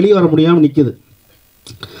தயாரிச்சுட்டு வெளியே வர முடியாமல் நிற்குது.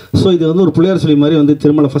 ஸோ இது வந்து ஒரு புள்ளியர் சொல்லி மாதிரி வந்து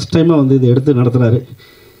திருமலை ஃபஸ்ட் டைமாக வந்து இதை எடுத்து நடத்துகிறாரு.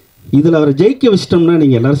 இதில் அவரை ஜெயிக்க வச்சிட்டோம்னா,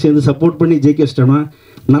 நீங்கள் எல்லோரும் சேர்ந்து சப்போர்ட் பண்ணி ஜெயிக்க வச்சிட்டோம்னா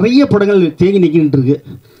நிறைய படங்கள் தேங்கி நிற்கிட்டு இருக்கு.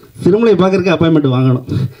 திருமலை பார்க்குறக்கு அப்பாயின்மெண்ட் வாங்கணும்,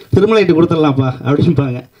 திருமலைகிட்ட கொடுத்துடலாம்ப்பா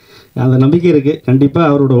அப்படின்பாங்க. அந்த நம்பிக்கை இருக்குது. கண்டிப்பாக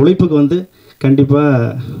அவரோட உழைப்புக்கு வந்து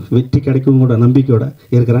கண்டிப்பாக வெற்றி கிடைக்கும் கூட நம்பிக்கையோடு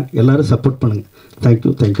இருக்கிறேன். எல்லோரும் சப்போர்ட் பண்ணுங்கள்.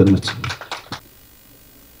 Thank you very much.